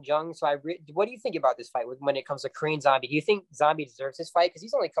Chan Sung Jung. So what do you think about this fight when it comes to Korean Zombie? Do you think Zombie deserves this fight? Because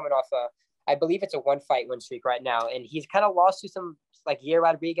he's only coming off I believe it's a 1-fight win streak right now, and he's kind of lost to some, like, Yair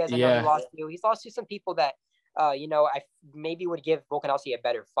Rodriguez. I know he lost to. He's lost to some people that I maybe would give Volkanovski a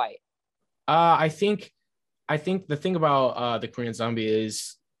better fight. I think the thing about the Korean Zombie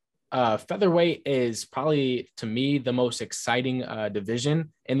is featherweight is probably, to me, the most exciting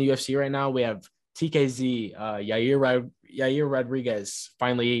division in the UFC right now. We have TKZ, Yair Rodriguez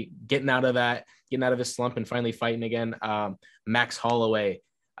finally getting out of his slump and finally fighting again. Max Holloway,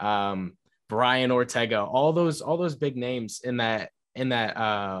 Brian Ortega, all those big names in that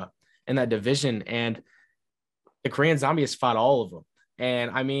division, and the Korean Zombie has fought all of them.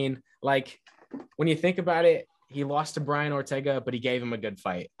 And I mean, like, when you think about it, he lost to Brian Ortega, but he gave him a good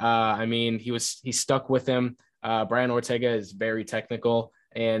fight. I mean, he stuck with him. Brian Ortega is very technical,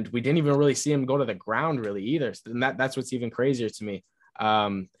 and we didn't even really see him go to the ground really either. And that's what's even crazier to me.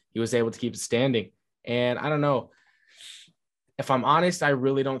 He was able to keep it standing. And I don't know. If I'm honest, I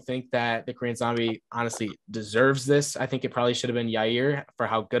really don't think that the Korean Zombie honestly deserves this. I think it probably should have been Yair for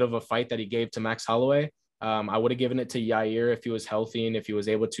how good of a fight that he gave to Max Holloway. I would have given it to Yair if he was healthy and if he was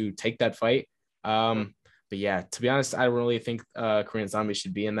able to take that fight. But yeah, to be honest, I don't really think Korean Zombie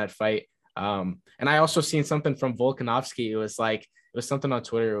should be in that fight. And I also seen something from Volkanovski. It was something on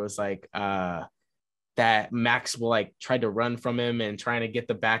Twitter. It was like that Max will like try to run from him and trying to get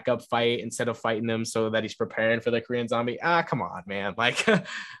the backup fight instead of fighting him so that he's preparing for the Korean Zombie. Come on, man. Like,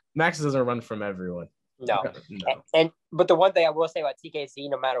 Max doesn't run from everyone. No. But the one thing I will say about TKC,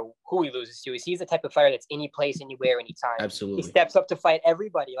 no matter who he loses to, is he's the type of fighter that's any place, anywhere, anytime. Absolutely. He steps up to fight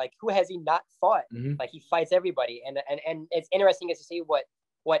everybody. Like, who has he not fought? Like, he fights everybody. And it's interesting to see what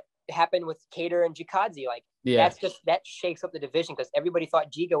happened with Cater and Jikazi. Like, that shakes up the division, because everybody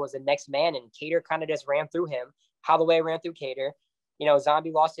thought Giga was the next man, and Cater kind of just ran through him. Holloway ran through Cater.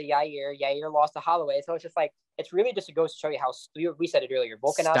 Zombie lost to Yair. Yair lost to Holloway. So it's just like, it's really just goes to show you how we said it earlier.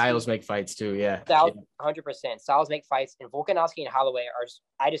 Volkanovski, styles make fights too. Yeah. 100%. Styles make fights, and Volkanovski and Holloway are,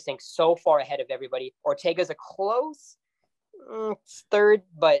 I just think, so far ahead of everybody. Ortega's a close third,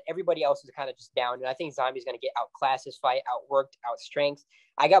 but everybody else is kind of just down. And I think Zombie's going to get outclassed this fight, outworked, outstrength.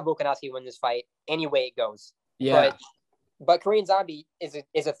 I got Volkanovski win this fight any way it goes. Yeah. But Korean Zombie is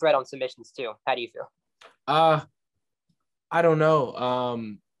a threat on submissions too. How do you feel? I don't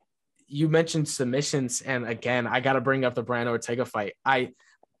know. You mentioned submissions, and again, I got to bring up the Brian Ortega fight.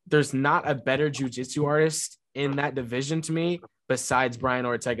 There's not a better jiu-jitsu artist in that division to me besides Brian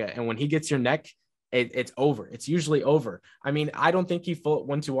Ortega. And when he gets your neck, it's over. It's usually over. I mean, I don't think he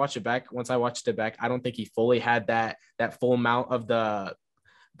once I watched it back, I don't think he fully had that full amount of the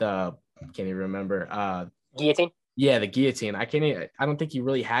can't even remember. Guillotine? Yeah, the guillotine. I don't think he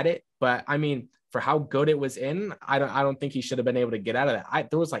really had it, but I mean, for how good it was I don't think he should have been able to get out of that.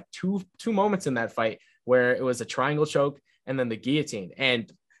 There was like two moments in that fight where it was a triangle choke and then the guillotine.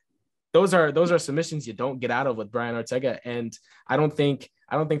 And those are submissions you don't get out of with Brian Ortega. And I don't think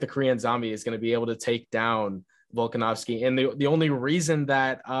the Korean Zombie is going to be able to take down Volkanovski. And the only reason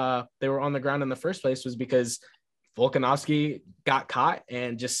that they were on the ground in the first place was because Volkanovski got caught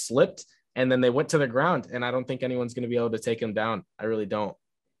and just slipped, and then they went to the ground. And I don't think anyone's going to be able to take him down. I really don't.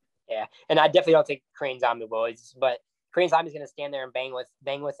 Yeah, and I definitely don't think Korean Zombie will. But Korean Zombie is going to stand there and bang with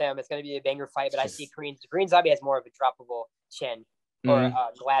him. It's going to be a banger fight. But I see Korean Zombie has more of a droppable chin or a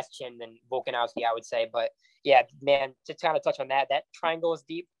glass chin than Volkanovski, I would say. But yeah, man, to kind of touch on that triangle is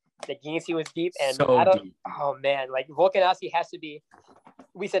deep. The guillotine was deep, and deep. Oh man, like Volkanovski has to be.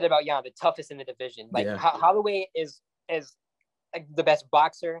 We said about Jan, the toughest in the division. Like Holloway is like the best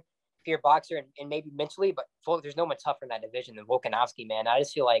boxer, pure boxer, and maybe mentally, but there's no one tougher in that division than Volkanovski, man. I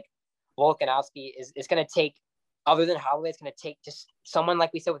just feel like Volkanovski is going to take, other than Holloway, it's going to take just someone,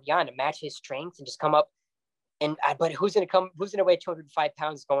 like we said with Jan, to match his strength and just come up. But who's going to weigh 205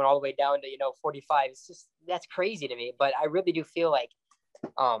 pounds going all the way down to 45? It's just, that's crazy to me. But I really do feel like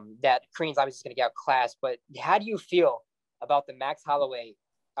that Korean Zombie is going to get outclassed. But how do you feel about the Max Holloway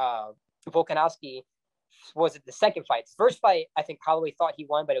Volkanovski? Was it the second fight? First fight, I think Holloway thought he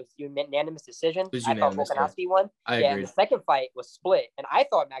won, but it was unanimous decision. I thought Volkanovski won. And the second fight was split, and I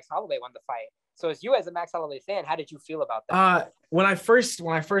thought Max Holloway won the fight. So as you as a Max Holloway fan, how did you feel about that? When I first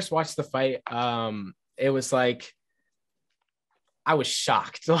watched the fight, it was like I was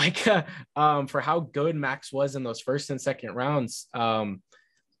shocked, like, for how good Max was in those first and second rounds.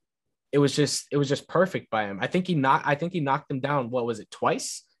 It was just perfect by him. I think he knocked him down. What was it?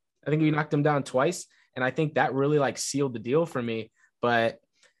 Twice? I think he knocked him down twice. And I think that really like sealed the deal for me. But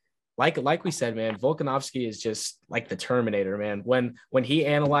like we said, man, Volkanovski is just like the Terminator, man. When he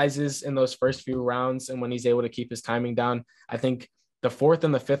analyzes in those first few rounds and when he's able to keep his timing down, I think the fourth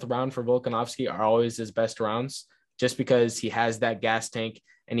and the fifth round for Volkanovski are always his best rounds, just because he has that gas tank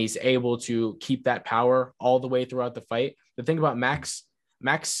and he's able to keep that power all the way throughout the fight. The thing about Max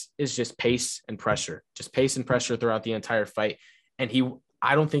is just pace and pressure throughout the entire fight. And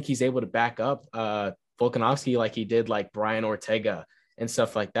I don't think he's able to back up Volkanovski like he did like Brian Ortega and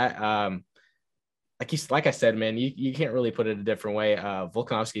stuff like that. Like I said, man, you can't really put it a different way.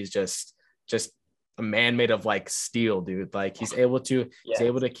 Volkanovski is just a man made of like steel, dude. Like he's able to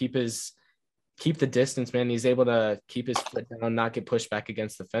keep the distance, man. He's able to keep his foot down, not get pushed back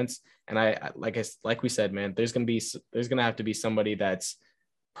against the fence. And like we said, man, there's gonna have to be somebody that's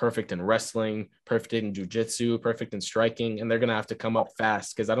perfect in wrestling, perfect in jiu-jitsu, perfect in striking, and they're gonna have to come up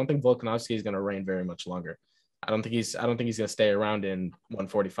fast, because I don't think Volkanovski is gonna reign very much longer. I don't think he's gonna stay around in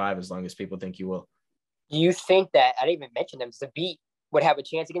 145 as long as people think he will. Do you think that, I didn't even mention him, Zabit would have a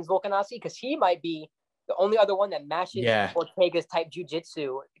chance against Volkanovski? Because he might be the only other one that matches Ortega's type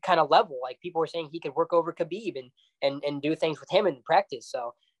jiu-jitsu kind of level. Like people were saying he could work over Khabib and do things with him in practice.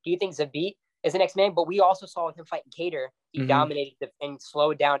 So do you think Zabit is the next man? But we also saw him fighting Cater. He dominated and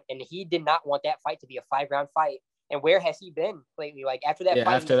slowed down, and he did not want that fight to be a 5-round fight. And where has he been lately? Like after that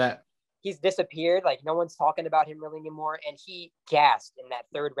fight, he's disappeared. Like no one's talking about him really anymore. And he gassed in that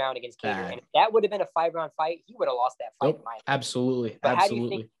third round against Cater. And if that would have been a 5-round fight, he would have lost that fight. Nope, absolutely. But how do you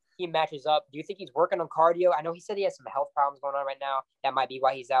think he matches up? Do you think he's working on cardio? I know he said he has some health problems going on right now. That might be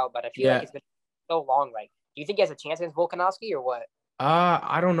why he's out. But I feel like it's been so long. Like, do you think he has a chance against Volkanovski or what?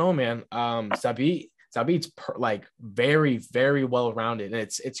 I don't know, man. Zabit's like very, very well rounded, and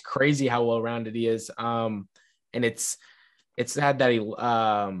it's crazy how well rounded he is. And it's sad that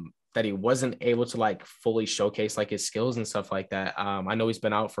he wasn't able to like fully showcase like his skills and stuff like that. I know he's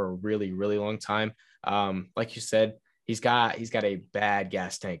been out for a really, really long time. Like you said, he's got a bad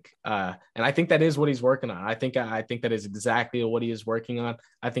gas tank. And I think that is what he's working on. I think that is exactly what he is working on.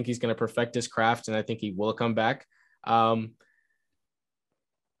 I think he's going to perfect his craft, and I think he will come back.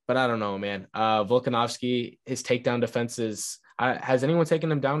 But I don't know, man. Volkanovski, his takedown defenses. Has anyone taken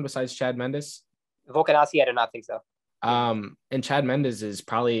him down besides Chad Mendes? Volkanovski, I do not think so. And Chad Mendes is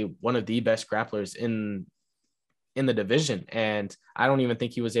probably one of the best grapplers in the division, and I don't even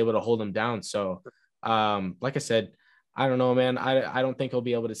think he was able to hold him down. So, like I said, I don't know, man. I don't think he'll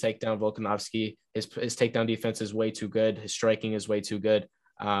be able to take down Volkanovski. His takedown defense is way too good. His striking is way too good.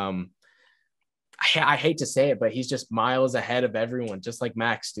 I hate to say it, but he's just miles ahead of everyone, just like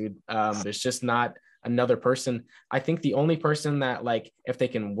Max, dude. There's just not another person. I think the only person that, like, if they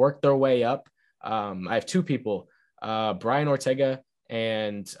can work their way up, I have two people, Brian Ortega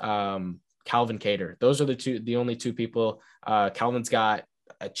and Calvin Kattar. Those are the only two people. Calvin's got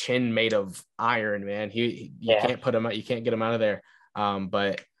a chin made of iron, man. You can't put him out. You can't get him out of there.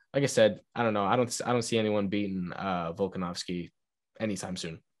 But like I said, I don't know. I don't see anyone beating Volkanovski anytime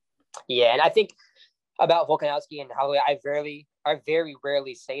soon. Yeah, and I think about Volkanovski and Holloway, I very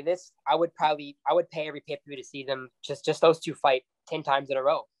rarely say this. I would pay every pay-per-view to see them just those two fight 10 times in a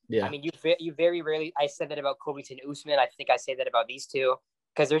row. Yeah. I mean, you very rarely. I said that about Covington and Usman. I think I say that about these two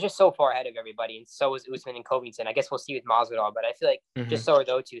because they're just so far ahead of everybody, and so is Usman and Covington. I guess we'll see with Masvidal, but I feel like just so are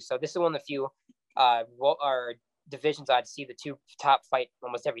those two. So this is one of the few our divisions I'd see the two top fight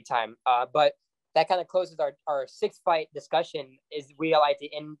almost every time. But that kind of closes our 6-fight discussion. Is we like to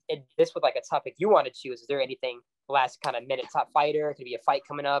end this with like a topic you want to choose. Is there anything last kind of minute top fighter? It could be a fight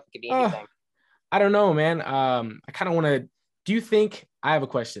coming up. It could be anything. I don't know, man. I kind of want to. Do you think? I have a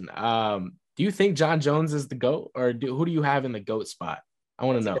question. Do you think Jon Jones is the GOAT, or who do you have in the GOAT spot? I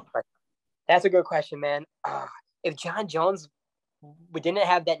want to know. That's a good question, man. If Jon Jones didn't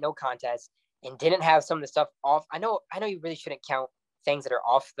have that no contest and didn't have some of the stuff off, I know you really shouldn't count things that are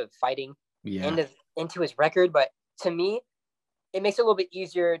off the fighting into his record, but to me, it makes it a little bit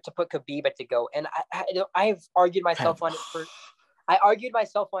easier to put Khabib at the GOAT. And I've argued myself on it for. I argued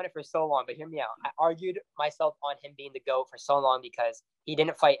myself on it for so long, but hear me out. I argued myself on him being the GOAT for so long because he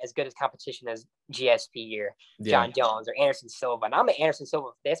didn't fight as good as competition as GSP or Jon Jones or Anderson Silva. And I'm an Anderson Silva.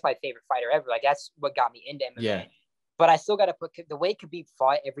 That's my favorite fighter ever. Like, that's what got me into MMA. Yeah. But I still got to put the way Khabib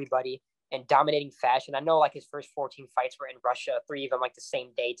fought everybody in dominating fashion. I know, like, his first 14 fights were in Russia, 3 of them, like, the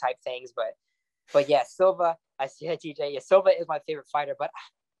same day type things. But yeah, Silva, I see it, TJ. Yeah, Silva is my favorite fighter. But,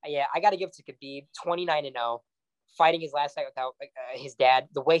 yeah, I got to give it to Khabib, 29-0. fighting his last fight without his dad,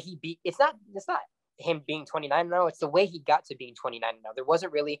 the way he beat, it's not him being 29-0, it's the way he got to being 29-0. There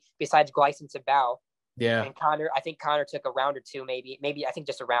wasn't really, besides Gleison to Bow. Yeah. And Connor, I think Connor took a round or two, maybe I think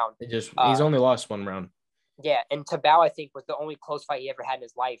just a round. He's only lost one round. Yeah, and Tabao, I think, was the only close fight he ever had in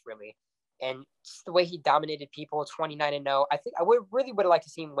his life, really. And just the way he dominated people, 29-0. I think I would have liked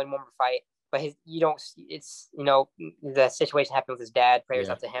to see him win one more fight, but it's the situation happened with his dad. Prayers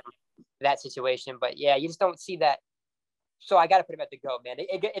up to him, that situation. But yeah, you just don't see that. So I got to put him at the GOAT, man.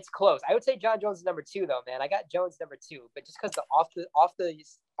 It's close. I would say John Jones is number 2, though, man. I got Jones number 2, but just because the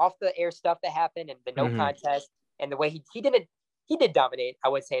off the air stuff that happened and the no contest and the way he did dominate, I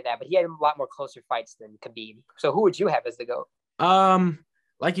would say that, but he had a lot more closer fights than Khabib. So who would you have as the GOAT?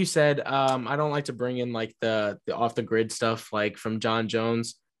 Like you said, I don't like to bring in like the off the grid stuff like from John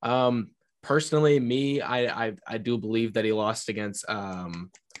Jones. Personally, I do believe that he lost against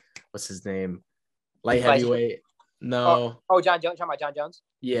what's his name? Light heavyweight. No. John Jones. Talking about John Jones?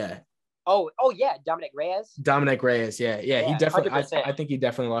 Yeah. Oh yeah, Dominic Reyes. Yeah. He definitely. I think he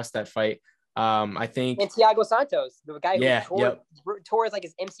definitely lost that fight. I think. And Thiago Santos, the guy who tore his like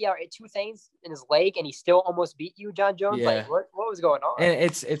his MCL, 2 things in his leg, and he still almost beat you, John Jones. Yeah. Like what was going on? And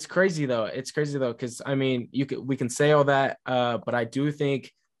it's crazy though. Because I mean, we can say all that, but I do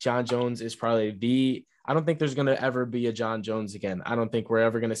think John Jones is probably I don't think there's gonna ever be a John Jones again. I don't think we're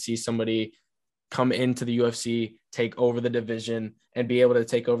ever gonna see somebody come into the UFC, take over the division, and be able to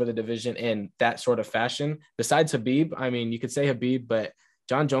take over the division in that sort of fashion. Besides Khabib, I mean, you could say Khabib, but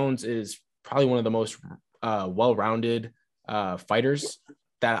John Jones is probably one of the most well-rounded fighters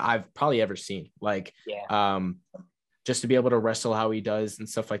that I've probably ever seen. Like, just to be able to wrestle how he does and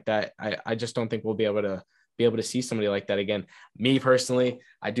stuff like that, I just don't think we'll be able to see somebody like that again. Me personally,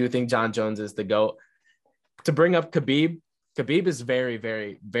 I do think John Jones is the GOAT. To bring up Khabib is very,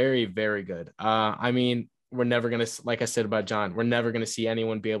 very, very, very good. I mean, we're never going to, like I said about John, we're never going to see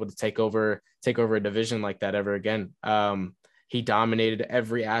anyone be able to take over a division like that ever again. He dominated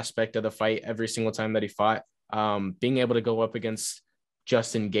every aspect of the fight every single time that he fought. Being able to go up against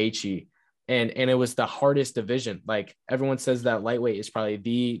Justin Gaethje, and it was the hardest division. Like everyone says that lightweight is probably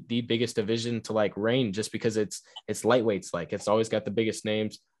the biggest division to like reign, just because it's lightweights. Like it's always got the biggest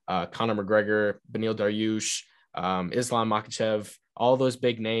names. Conor McGregor, Beneil Dariush, Islam Makhachev, all those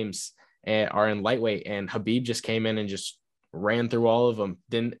big names are in lightweight, and Khabib just came in and just ran through all of them.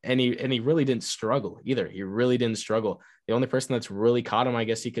 And he really didn't struggle either. He really didn't struggle. The only person that's really caught him, I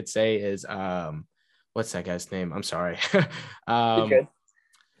guess you could say, is what's that guy's name? I'm sorry.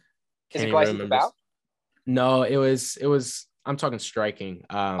 Is it Gleison Bow? No, it was. I'm talking striking.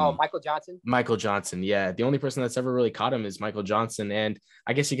 Michael Johnson. Michael Johnson, yeah. The only person that's ever really caught him is Michael Johnson, and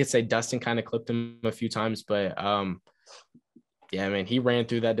I guess you could say Dustin kind of clipped him a few times, but yeah, man, he ran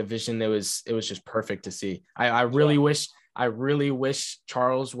through that division. It was just perfect to see. I really wish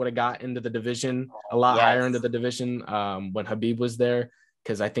Charles would have got into the division a lot higher into the division when Khabib was there,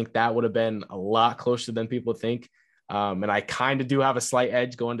 because I think that would have been a lot closer than people think. And I kind of do have a slight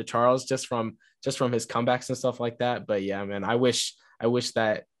edge going to Charles just from his comebacks and stuff like that. But yeah, man, I wish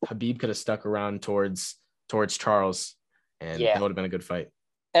that Khabib could have stuck around towards Charles, and that would have been a good fight.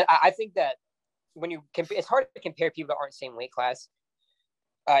 And I think that when you compare, it's hard to compare people that aren't same weight class.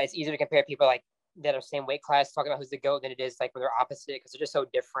 It's easier to compare people like that are same weight class, talking about who's the GOAT, than it is like when they're opposite, because they're just so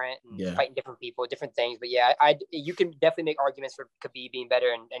different and fighting different people, different things. But yeah, you can definitely make arguments for Khabib being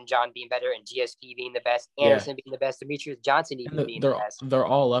better and John being better and GSP being the best, Anderson being the best, Demetrius Johnson even being the best. They're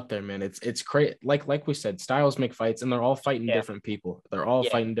all up there, man. It's great. Like we said, styles make fights, and they're all fighting different people. They're all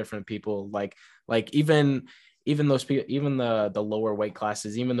fighting different people. Like even those people, even the lower weight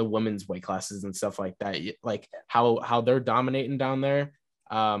classes, even the women's weight classes and stuff like that, like how they're dominating down there.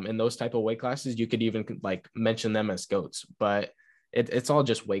 In those type of weight classes, you could even like mention them as GOATs, but it's all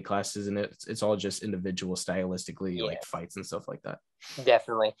just weight classes, and it's all just individual stylistically like fights and stuff like that.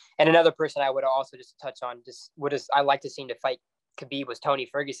 Definitely. And another person I would also just touch on, I like to see to fight Khabib was Tony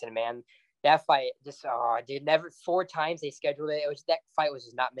Ferguson, man. That fight never 4 times they scheduled it. That fight was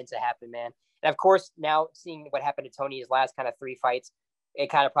just not meant to happen, man. And of course, now seeing what happened to Tony's last kind of 3 fights, it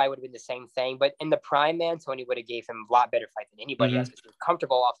kind of probably would have been the same thing. But in the prime, man, Tony would have gave him a lot better fight than anybody else, because he was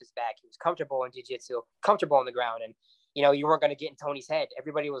comfortable off his back. He was comfortable in jiu-jitsu, comfortable on the ground. And, you weren't going to get in Tony's head.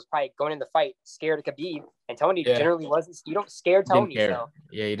 Everybody was probably going in the fight scared of Khabib. And Tony generally wasn't. You don't scare Tony. So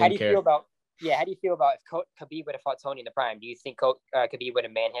he didn't care. How do you feel about if Khabib would have fought Tony in the prime? Do you think Khabib would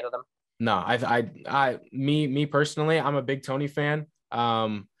have manhandled him? No, me personally, I'm a big Tony fan.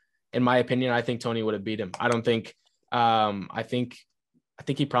 In my opinion, I think Tony would have beat him. I don't think, I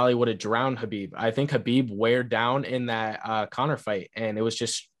think he probably would have drowned Khabib. I think Khabib wear down in that Conor fight, and it was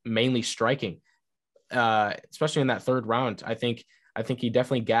just mainly striking. especially in that third round. I think he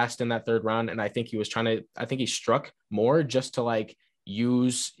definitely gassed in that third round, and I think he struck more just to like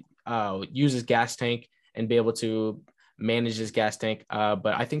use his gas tank and be able to manage his gas tank. But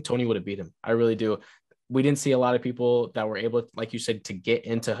I think Tony would have beat him. I really do. We didn't see a lot of people that were able, like you said, to get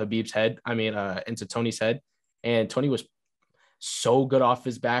into Habib's head. I mean, into Tony's head, and Tony was so good off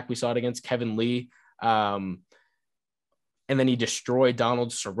his back. We saw it against Kevin Lee. And then he destroyed Donald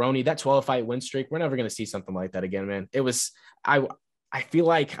Cerrone. That 12-fight win streak, we're never going to see something like that again, man. It was, I feel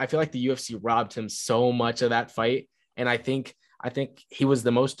like the UFC robbed him so much of that fight. And I think he was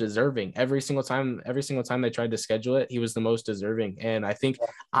the most deserving every single time they tried to schedule it. He was the most deserving. And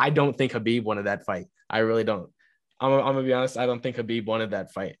I don't think Habib wanted that fight. I really don't. I'm gonna be honest. I don't think Habib wanted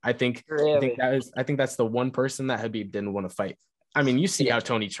that fight. I think that's the one person that Habib didn't want to fight. I mean, you see how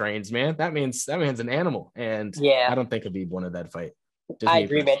Tony trains, man. That man's an animal, and I don't think Habib wanted that fight. I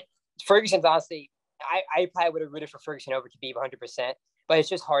agree, man. Ferguson's honestly, I probably would have rooted for Ferguson over Khabib 100%, but it's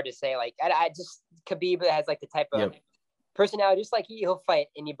just hard to say. Like, I just Khabib has like the type of personality, just like he'll fight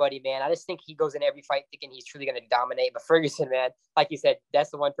anybody, man. I just think he goes in every fight thinking he's truly going to dominate. But Ferguson, man, like you said, that's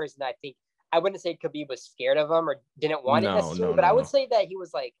the one person that I wouldn't say Khabib was scared of him or didn't want it necessarily, but I would say that he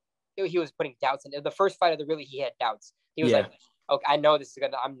was like, he was putting doubts in. The first fight of he had doubts. He was like, okay, I know this is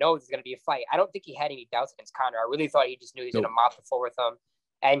gonna be a fight. I don't think he had any doubts against Conor. I really thought he just knew he was gonna mop the floor with him,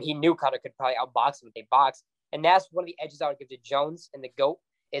 and he knew Conor could probably outbox him if they boxed. And that's one of the edges I would give to Jones and the GOAT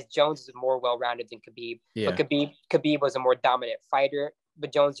is Jones is more well-rounded than Khabib. Yeah. But Khabib was a more dominant fighter,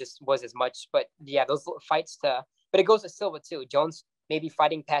 but Jones just was as much. But yeah, those fights but it goes to Silva too. Jones maybe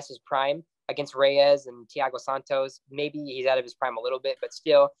fighting past his prime against Reyes and Thiago Santos. Maybe he's out of his prime a little bit, but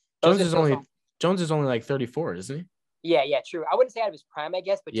still. Jones is only like 34, isn't he? Yeah, true. I wouldn't say out of his prime, I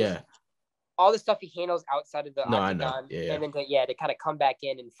guess, but just all the stuff he handles outside of the octagon, and then to kind of come back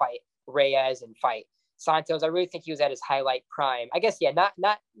in and fight Reyes and fight Santos. I really think he was at his highlight prime. I guess, not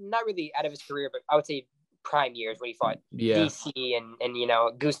really out of his career, but I would say prime years when he fought DC and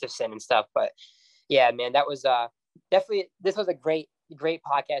Gustafsson and stuff. But yeah, man, that was definitely, this was a great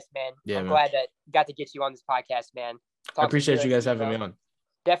podcast, man. Yeah, I'm glad that got to get you on this podcast, man. I appreciate you guys having me on.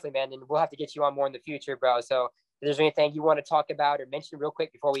 Definitely, man, and we'll have to get you on more in the future, bro. So if there's anything you want to talk about or mention real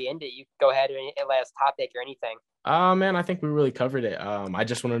quick before we end it, you can go ahead and last topic or anything. Man, I think we really covered it. I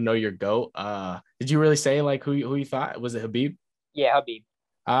just want to know your GOAT. Did you really say like who you thought? Was it Habib? Yeah, Habib.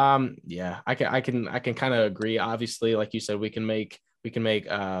 Yeah, I can kind of agree. Obviously, like you said, we can make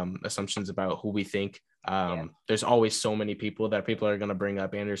assumptions about who we think. There's always so many people that people are going to bring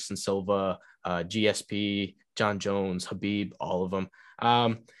up: Anderson Silva, GSP, John Jones, Habib, all of them.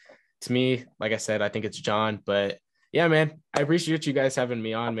 To me, like I said, I think it's John, but yeah, man, I appreciate you guys having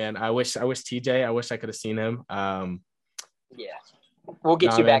me on, man. I wish TJ, I wish I could have seen him. We'll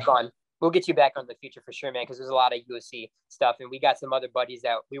get you back on. We'll get you back on in the future for sure, man, because there's a lot of UFC stuff, and we got some other buddies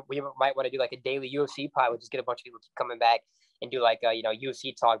that we might want to do like a daily UFC pod. We'll just get a bunch of people keep coming back and do like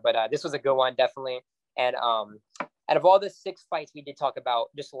UFC talk. But this was a good one, definitely. And out of all the 6 fights we did talk about,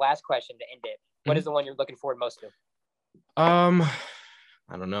 just the last question to end it, what is the one you're looking forward most to?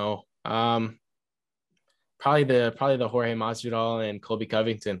 I don't know. Probably the Jorge Masvidal and Colby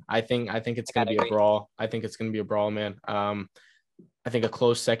Covington. I think it's gonna be a brawl. I think it's gonna be a brawl, man. I think a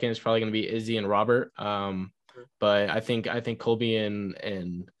close second is probably gonna be Izzy and Robert. But I think Colby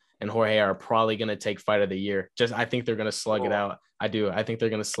and Jorge are probably gonna take fight of the year. I think they're gonna slug it out. I do. I think they're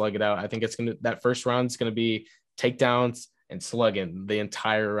gonna slug it out. I think that first round is gonna be takedowns and slugging the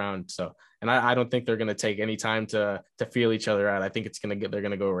entire round. So, and I don't think they're gonna take any time to feel each other out. I think they're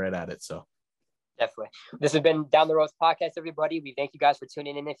gonna go right at it. So. Definitely. This has been Down the Rhodes podcast, everybody. We thank you guys for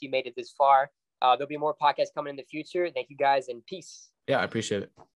tuning in if you made it this far. There'll be more podcasts coming in the future. Thank you guys and peace. Yeah, I appreciate it.